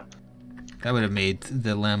 hell yeah. That would have made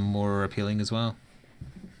the lamb more appealing as well.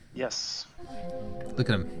 Yes. Look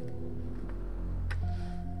at him.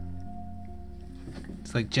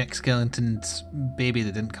 It's like Jack Skellington's baby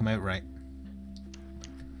that didn't come out right.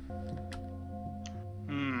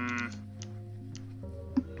 Hmm.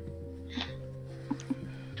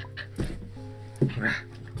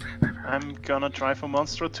 I'm gonna try for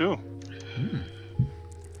Monstro too.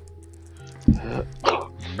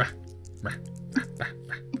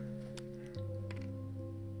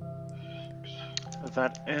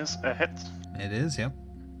 That is a hit. It is, yep.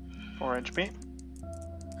 4 HP.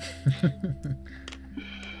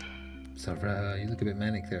 Sarah, you look a bit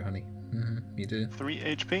manic there, honey. You do. 3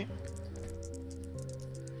 HP.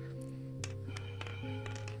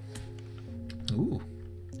 Ooh.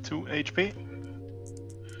 2 HP.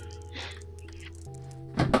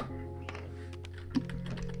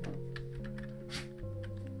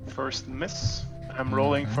 First miss. I'm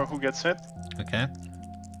rolling for who gets hit. Okay.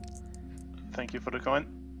 Thank you for the coin.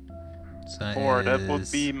 So 4, that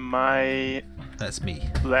would be my That's me.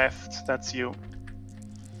 left. That's you.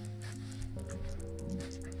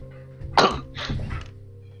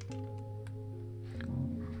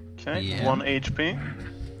 Okay, Yeah. 1 HP.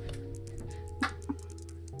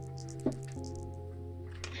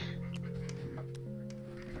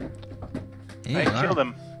 Hey, I kill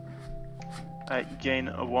them. I gain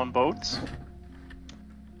a 1 boat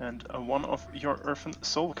and a 1 of your Earthen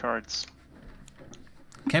Soul cards.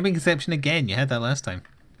 Camping Conception again. You had that last time.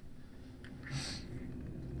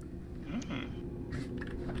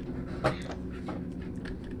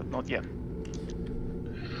 But not yet.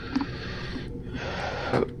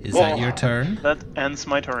 Is that your turn? That ends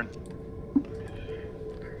my turn.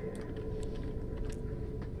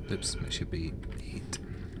 Oops, it should be 8.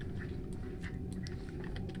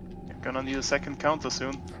 You're gonna need a second counter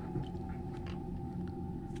soon.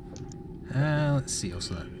 Let's see.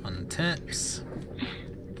 Also, that untaps.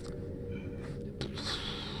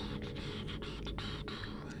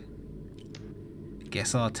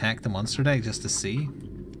 Guess I'll attack the monster deck just to see.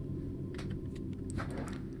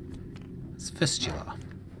 It's Fistula.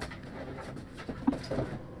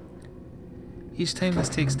 Each time this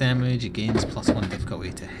takes damage, it gains +1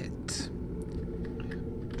 difficulty to hit.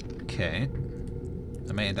 Okay.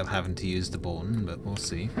 I might end up having to use the bone, but we'll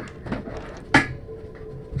see.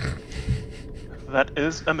 That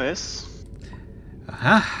is a miss.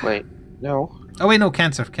 Aha! Wait, no. Oh wait, no,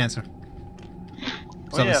 cancer. So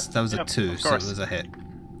Oh, yeah. that was a 2, of so it course. was a hit.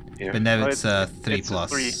 Yeah. But now Oh, it's 3 it's a plus.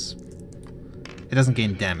 3. It doesn't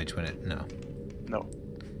gain damage when it. No. No.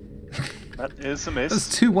 That is a Those miss.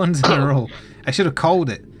 2 ones in a row. I should have called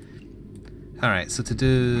it. Alright, so to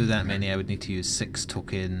do that many, I would need to use 6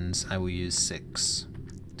 tokens. I will use 6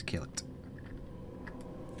 to kill it.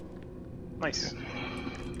 Nice.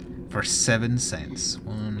 For 7 cents.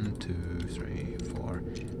 1, 2, 3, 4,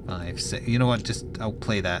 5, 6. You know what? Just I'll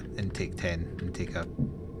play that and take 10 and take a.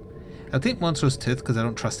 I'll take Monstrous Tooth because I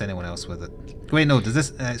don't trust anyone else with it. Wait, no. Does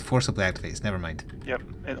this forcibly activates? Never mind. Yep,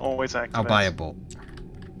 it always activates. I'll buy a bolt.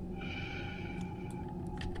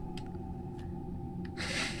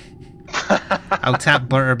 I'll tap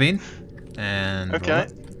Butterbean and. Okay.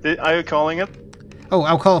 Are you calling it? Oh,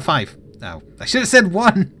 I'll call a 5. Oh, I should have said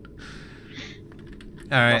 1.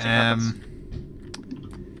 All right. Nothing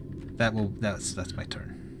happens. That's my turn.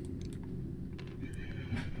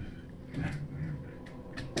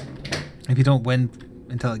 If you don't win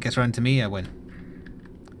until it gets around to me, I win.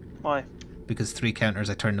 Why? Because 3 counters,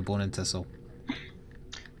 I turn the bone into soul.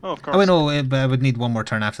 Oh, of course. Oh, wait, no, but I would need 1 more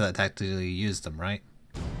turn after that to actually use them, right?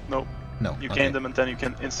 No. No. You okay. gain them and then you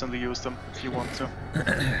can instantly use them if you want to.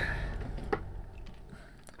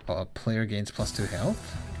 Oh, a player gains +2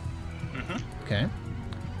 health. Mm-hmm. Okay.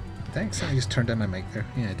 Thanks. I just turned down my mic there.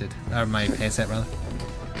 Yeah, I did. Or my headset, rather.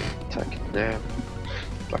 Attacking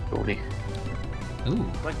Black Bony. Ooh.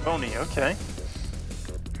 Like Boney, okay.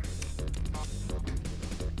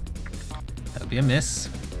 That'll be a miss.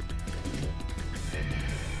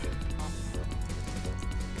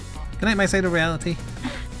 Good night, my side of reality.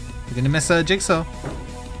 You're gonna miss a Jigsaw.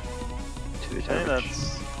 2 Okay, damage.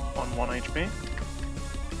 that's on 1 HP.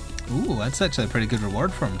 Ooh, that's actually a pretty good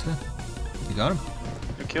reward for him, too. You got him.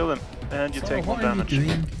 You kill him, and you So take 1 what are you damage.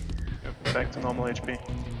 doing? You're back to normal HP.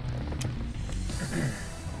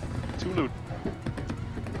 2 loot.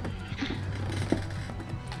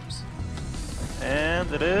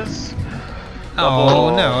 And it is... Oh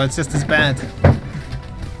double. no, it's just as bad.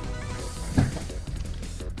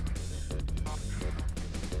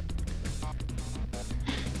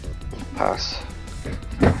 Pass.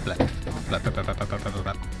 Blap, blap, blap, blap, blap, blap, blap,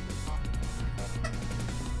 blap.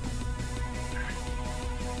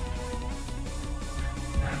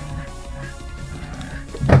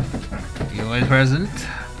 You are present.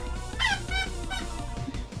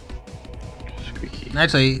 Squeaky.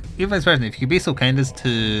 Actually, you vice president, if you could be so kind as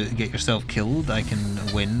to get yourself killed, I can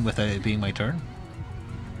win without it being my turn.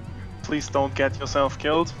 Please don't get yourself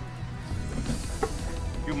killed.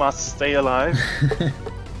 You must stay alive.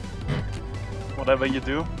 Whatever you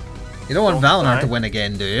do. You don't want Don't Valinor die. to win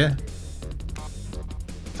again, do you?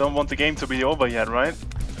 Don't want the game to be over yet, right?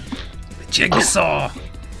 Jigsaw!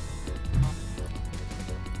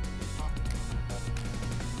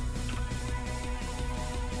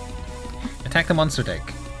 Attack the monster deck.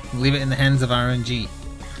 Leave it in the hands of RNG.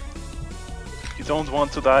 You don't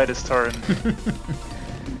want to die this turn.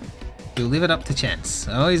 We'll leave it up to chance.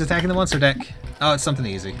 Oh, he's attacking the monster deck. Oh, it's something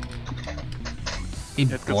easy. He It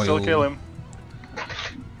could still kill him.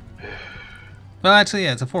 Well, actually,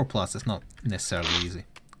 yeah, it's a 4+. It's not necessarily easy.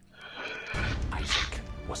 Isaac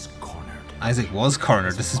was cornered. Isaac was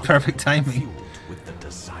cornered. This is perfect timing. Fueled with the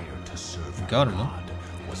desire to serve Got him, though. God,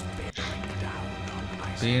 was bearing down on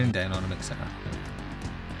Isaac. Bearing down on him, etc.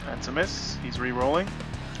 That's a miss. He's re-rolling.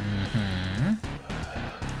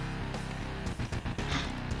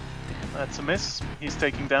 That's a miss. He's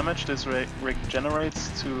taking damage. This regenerates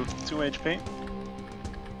to 2 HP.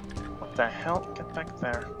 What the hell? Get back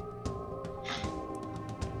there.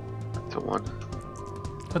 To 1.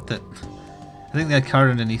 What the? I think that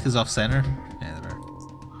card underneath is off center. Yeah, there we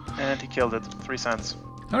are. And he killed it. 3 cents.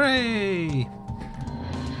 Hooray!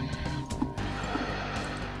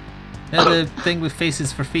 Now the thing with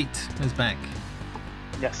faces for feet is back.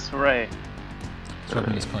 Yes, hooray. He's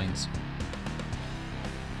rubbing his coins.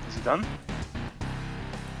 Is he done?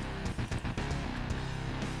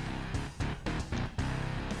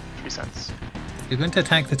 $0.03. If you're going to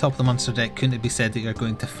attack the top of the monster deck, couldn't it be said that you're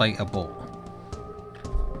going to fight a bolt?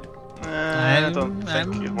 I don't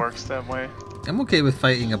think it works that way. I'm okay with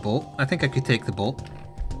fighting a bolt. I think I could take the bolt.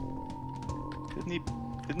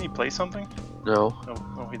 Didn't he play something? No.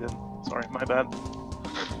 No, he didn't. Sorry, my bad.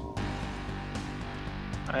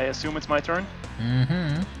 I assume it's my turn.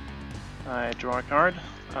 I draw a card.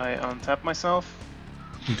 I untap myself.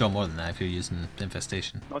 You draw more than that if you're using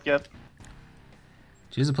Infestation. Not yet.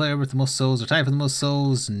 Choose a player with the most souls or tie for the most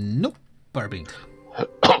souls. Nope. Butterbean.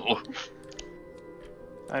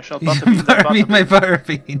 I shall butterbean the Butterbean my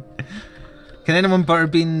butterbean. Butterbean. Can anyone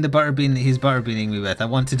butterbean the Butterbean that he's butterbeaning me with? I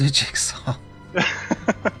want to do Jigsaw.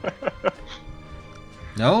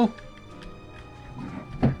 No?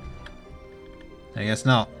 I guess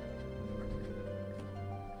not.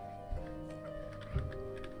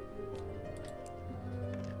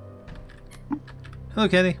 Hello,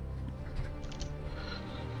 Kenny.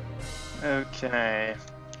 Okay.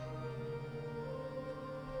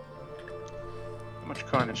 How much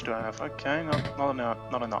carnage do I have? Okay, not enough.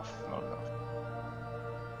 Not enough.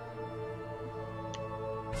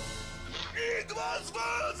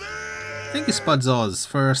 Thank you, Spuds Oz,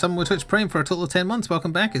 for someone with Twitch Prime for a total of 10 months.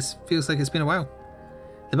 Welcome back. It feels like it's been a while.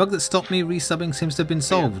 The bug that stopped me resubbing seems to have been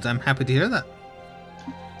solved. I'm happy to hear that.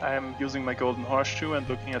 I am using my golden horseshoe and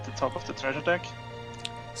looking at the top of the treasure deck.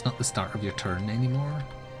 It's not the start of your turn anymore.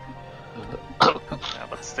 Yeah,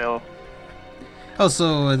 but still.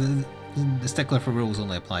 Also, the stickler for rules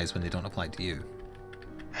only applies when they don't apply to you.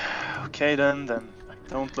 Okay then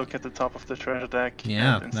don't look at the top of the treasure deck.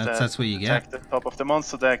 Yeah, and instead that's what you attack get. the top of the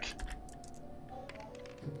monster deck.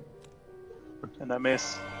 And I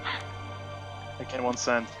miss. I gain 1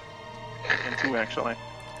 cent. And 2 actually.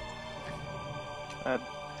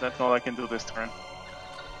 That's all I can do this turn.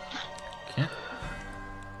 Okay.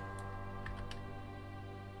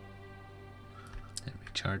 It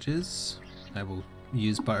recharges. I will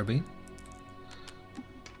use Butterbean.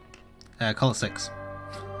 Call it 6.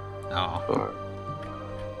 Oh.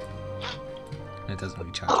 It doesn't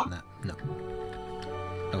recharge from that. No.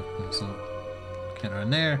 Oh, so can't run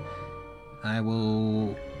there. I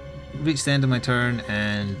will reach the end of my turn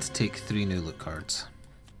and take 3 new loot cards.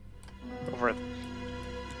 Over it.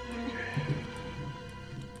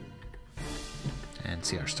 And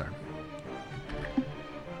CR's turn.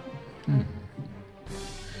 Gonna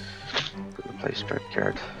play strike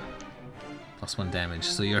card. +1 damage.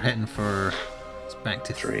 So you're hitting for... It's back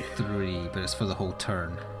to 3, but it's for the whole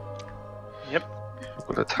turn. Yep. I'm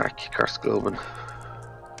gonna attack Curse Globen.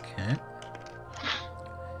 Okay.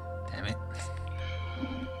 Damn it.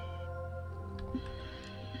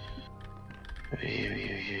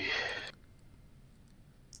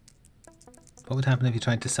 What would happen if you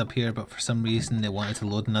tried to sub here, but for some reason it wanted to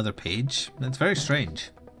load another page? That's very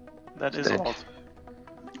strange. That is odd.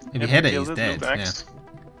 If you hit it, he's dead. Yeah.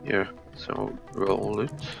 Yeah, so roll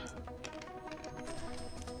it.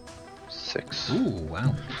 6. Ooh,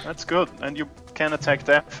 wow. That's good. And you can attack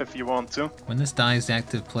death if you want to. When this dies, the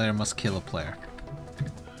active player must kill a player.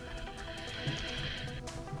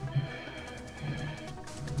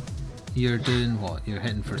 You're doing what? You're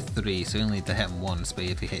hitting for 3, so you only need to hit him once, but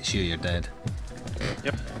if he hits you, you're dead.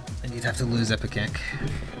 Yep. And you'd have to lose Epikick.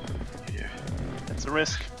 Yeah. That's a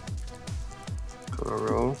risk. Gonna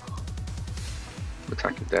roll. I'm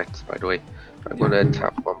attacking decks, by the way. I'm gonna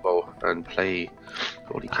tap one bow and play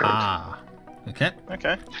Holy Card. Ah. Okay.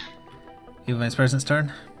 Okay. Evil Vice President's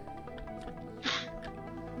turn.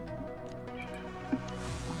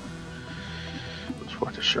 It's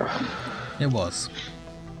worth a Sure. It was.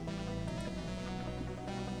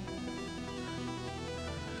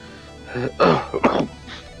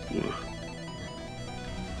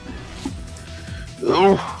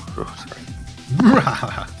 Oh,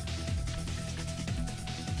 sorry.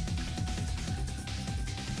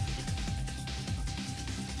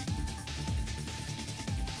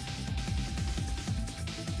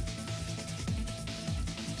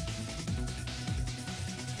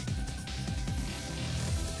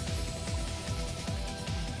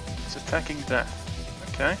 It's attacking death.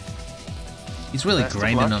 Okay. He's really Best of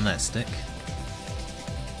grinding luck. on that stick.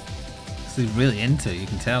 So he's really into it, you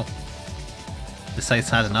can tell. The site's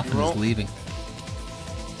had enough and roll. is leaving.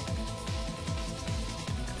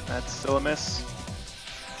 That's still a miss.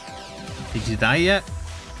 Did you die yet?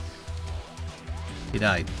 He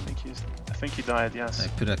died. I think he died, yes. I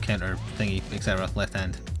put a counter thingy, etc. left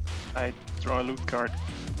hand. I draw a loot card.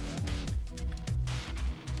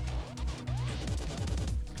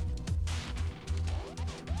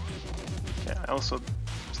 Yeah, I also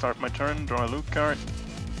start my turn, draw a loot card.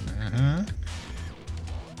 Mm-hmm.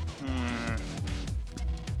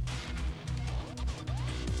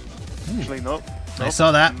 Actually, no. I Nope,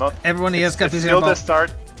 saw that. not- Everyone here has got it's his still the hairball.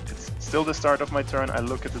 start. It's still the start of my turn. I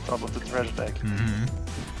look at the top of the treasure deck. Mm-hmm.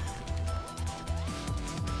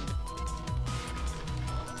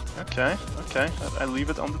 Okay, okay. I leave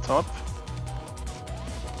it on the top.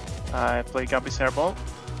 I play Gabby's hairball.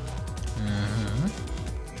 Mm-hmm.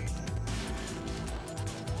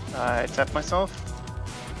 I tap myself.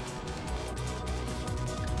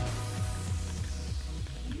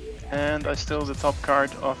 And I steal the top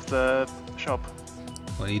card of the shop,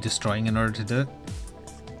 What are you destroying in order to do it?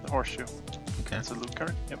 the horseshoe. Okay. That's a loot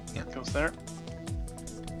card. Yep, Yeah. it goes there.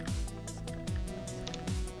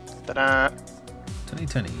 Ta-da!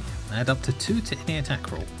 2020. Add up to 2 to any attack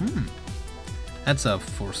roll. That's a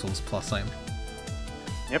 4 souls plus item.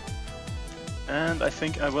 Yep. And I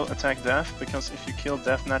think I will attack Death, because if you kill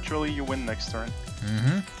Death naturally, you win next turn.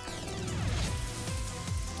 Mm-hmm.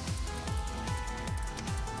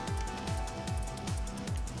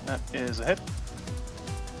 That is a hit.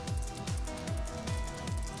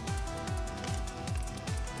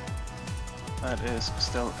 That is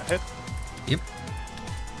still a hit. Yep.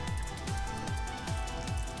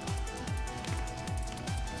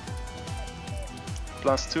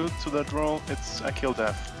 +2 to that roll, it's a kill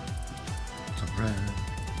Death.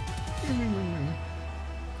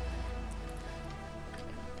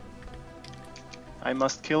 I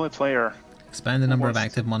must kill a player. Expand the number of Worst.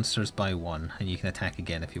 active monsters by 1, and you can attack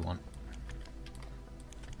again if you want.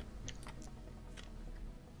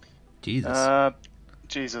 Jesus.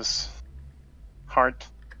 Jesus. Hard.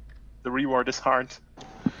 The reward is hard.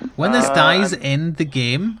 When this dies I'm- in the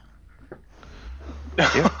game,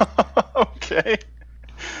 Okay.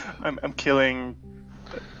 I'm killing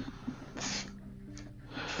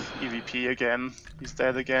EVP again. He's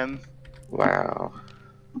dead again Wow.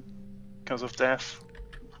 because of death.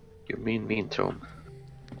 You're mean to him.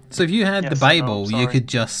 so if you had the Yes, I know, Bible, you sorry. could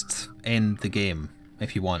just end the game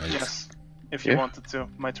if you wanted. Yes. If you Yeah. wanted to.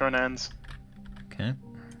 My turn ends. Okay.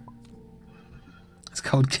 It's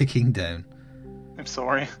called kicking down. I'm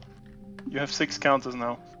sorry. You have 6 counters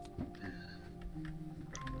now.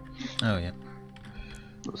 Oh yeah.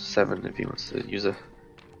 7 if he wants to use it.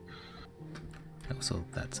 Also,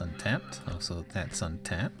 that's untapped. Also, that's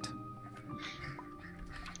untapped.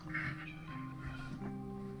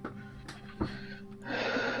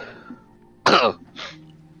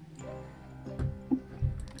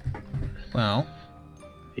 Well,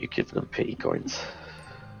 You give them pity coins.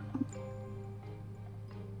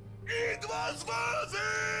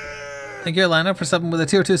 thank you, Alana, for subbing with a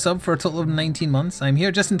tier 2 sub for a total of 19 months. I'm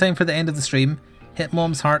here just in time for the end of the stream. Hit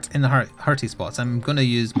Mom's heart in the hearty spots. I'm going to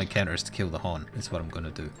use my counters to kill the Hon. Is what I'm going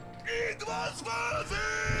to do.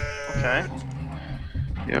 Okay.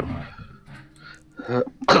 Yep.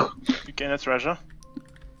 You gain a treasure.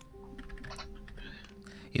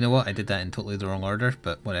 You know what? I did that in totally the wrong order,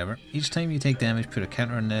 but whatever. Each time you take damage, put a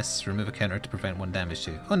counter on this, remove a counter to prevent 1 damage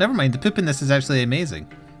to you. Oh, never mind. The poop in this is actually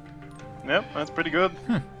amazing. Yep, that's pretty good.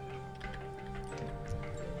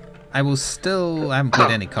 I will still... I haven't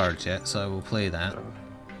played any cards yet, so I will play that.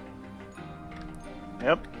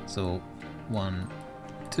 Yep. So, 1,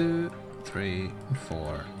 2, 3,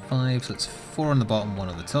 4, 5. So it's 4 on the bottom, 1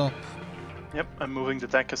 on the top. Yep, I'm moving the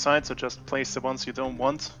deck aside, so just place the ones you don't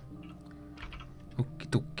want Okie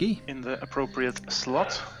dokie. in the appropriate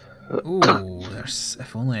slot. Ooh, there's...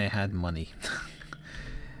 If only I had money.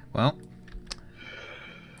 Well,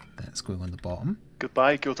 that's going on the bottom.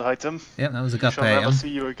 Goodbye, good item. Yep, that was a We gut shall never item. see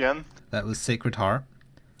you again. That was Sacred Heart.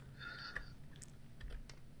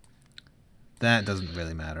 That doesn't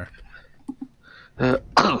really matter.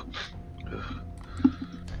 Oh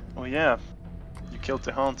yeah, you killed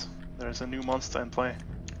the Hunt. There's a new monster in play.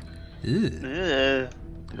 Ugh. Ugh.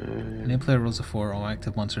 Any player rolls a 4, all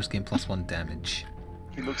active monsters gain +1 damage.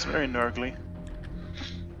 He looks very nurgly.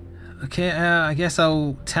 Okay, I guess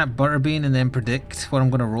I'll tap Butterbean and then predict what I'm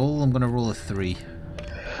going to roll. I'm going to roll a 3.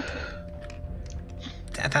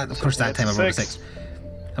 Of course, that time I rolled a 6.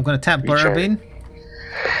 I'm going to tap Butterbean.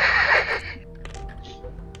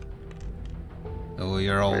 Oh,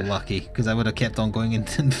 you're all lucky, because I would have kept on going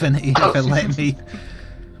into infinity if it let me.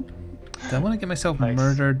 Do I want to get myself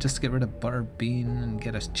murdered just to get rid of Butterbean and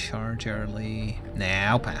get a charge early? Nah,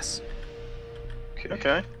 I'll pass.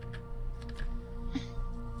 Okay.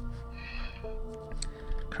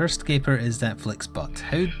 Cursed Gaper is that Flik's butt.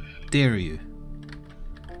 How dare you?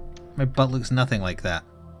 My butt looks nothing like that.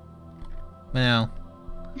 Well,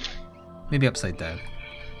 maybe upside down.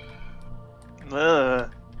 Ugh.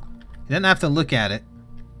 You didn't have to look at it.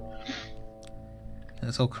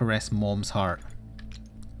 Let's all caress Mom's heart.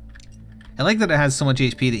 I like that it has so much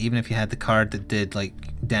HP that even if you had the card that did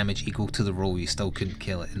like damage equal to the roll, you still couldn't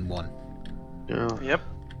kill it in one. Yeah. Yep.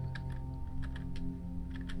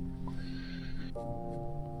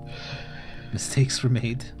 Mistakes were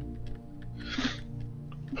made.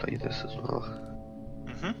 Play this as well.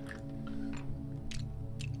 Mm-hmm.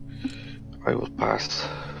 I will pass.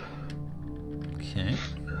 Okay.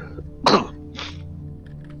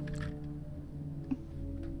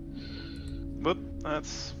 But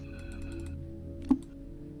that's...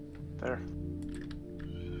 There.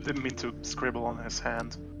 Didn't mean to scribble on his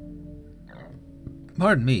hand.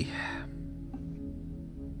 Pardon me.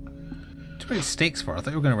 What did you write stakes for? I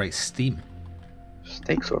thought you were going to write Steam.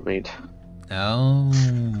 Stakes were made. Oh.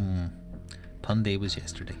 Pun day was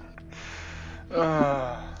yesterday.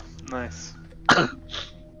 Nice.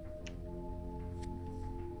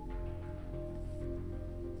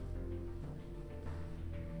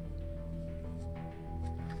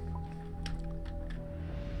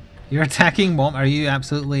 You're attacking Mom? Are you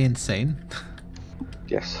absolutely insane?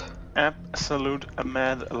 Yes. Absolute a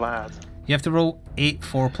mad lad. You have to roll 8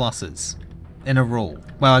 4+s in a row.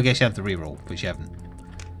 Well, I guess you have to re-roll, but you haven't.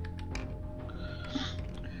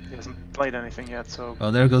 He hasn't played anything yet, so...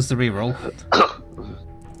 Well, there goes the re-roll.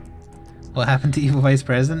 What happened to Evil Vice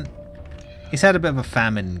President? He's had a bit of a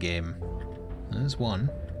famine game. There's one.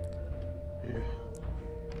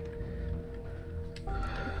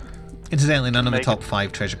 Incidentally, none of the top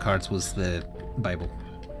 5 treasure cards was the Bible.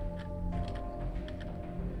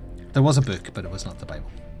 There was a book, but it was not the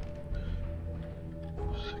Bible.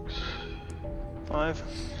 5.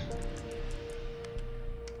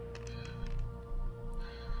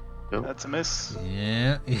 Nope. That's a miss.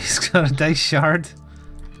 Yeah, he's got a dice shard.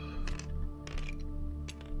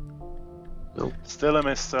 Nope. Still a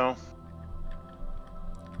miss, though.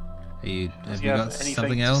 Have you Does he got have anything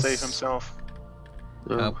something to else? save himself?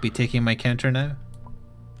 No. I'll be taking my counter now.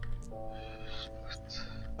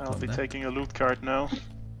 I'll be that. taking a loot card now.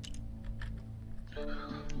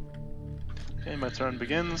 Okay, my turn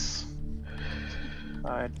begins.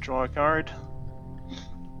 I draw a card.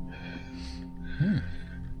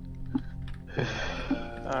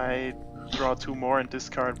 I draw 2 more and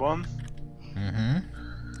discard 1.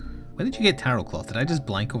 When did you get Tarot Cloth? Did I just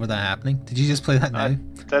blank over that happening? Did you just play that now?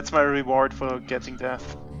 That's my reward for getting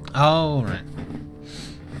death. Oh, right.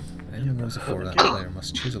 Anyone rolls a 4, that player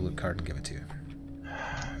must choose a loot card and give it to you.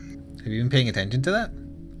 Have you been paying attention to that?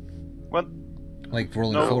 What? Like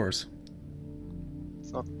rolling No. 4s?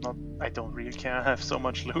 It's not. I don't really care. I have so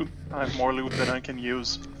much loot. I have more loot than I can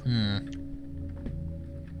use.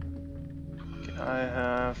 Okay, I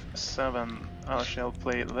have 7. I shall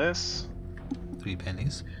play this. 3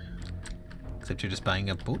 pennies. Except you're just buying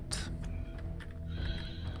a boat.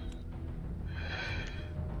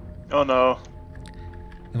 Oh no.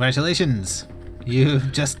 Congratulations!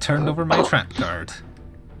 You've just turned over my trap card.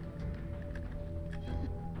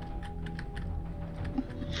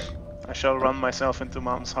 I shall run myself into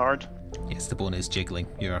Mom's heart. Yes, the bone is jiggling.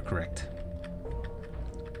 You are correct.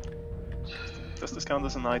 Does this count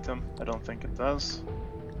as an item? I don't think it does.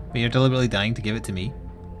 But you're deliberately dying to give it to me.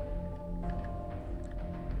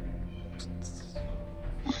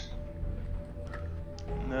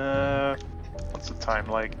 What's the time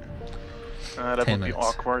like? That 10 would be minutes.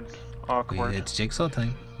 awkward. It's jigsaw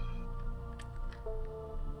time.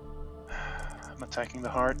 I'm attacking the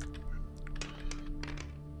heart.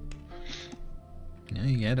 Yeah,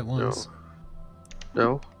 you get it once.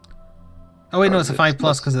 No. Oh wait, no, it's a It's 5+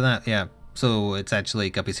 plus. because of that. Yeah, so it's actually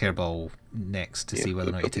Guppy's hairball next to see whether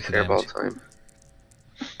or not you took the damage. Time.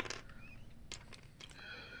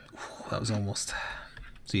 that was almost.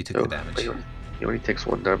 So you took Oh, the damage. He only takes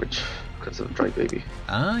 1 damage because of Dry Baby.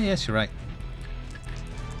 Ah, yes, you're right.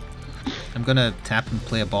 I'm gonna tap and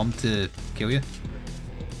play a bomb to kill you.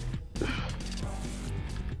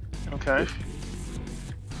 Okay.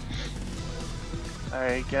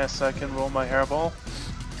 I guess I can roll my hairball.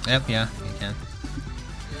 Yep, yeah, you can.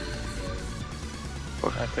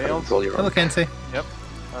 I failed. Roll your Hello, arm. Kensei. Yep.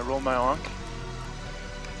 I roll my onk.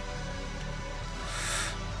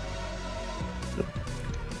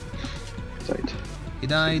 Right. He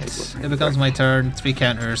died. It becomes my turn. 3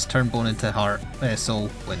 counters. Turn bone into heart. Soul.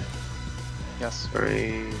 Win. Yes.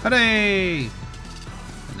 Hooray. Hooray!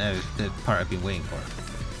 Now the part I've been waiting for.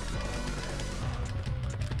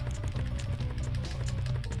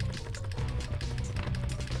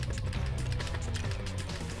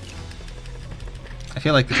 I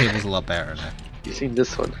feel like the table's a lot better now. You seen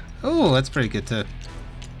this one? Oh, that's pretty good too.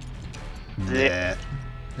 Blech. Yeah.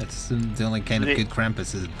 That's the only kind of Blech. good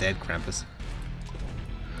Krampus is a dead Krampus.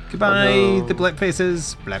 Goodbye, Oh, no. the black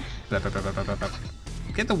faces. Blap, blap, blap, blap, blap, blap,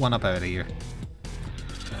 blap. Get the 1-up out of here.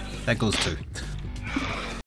 That goes too.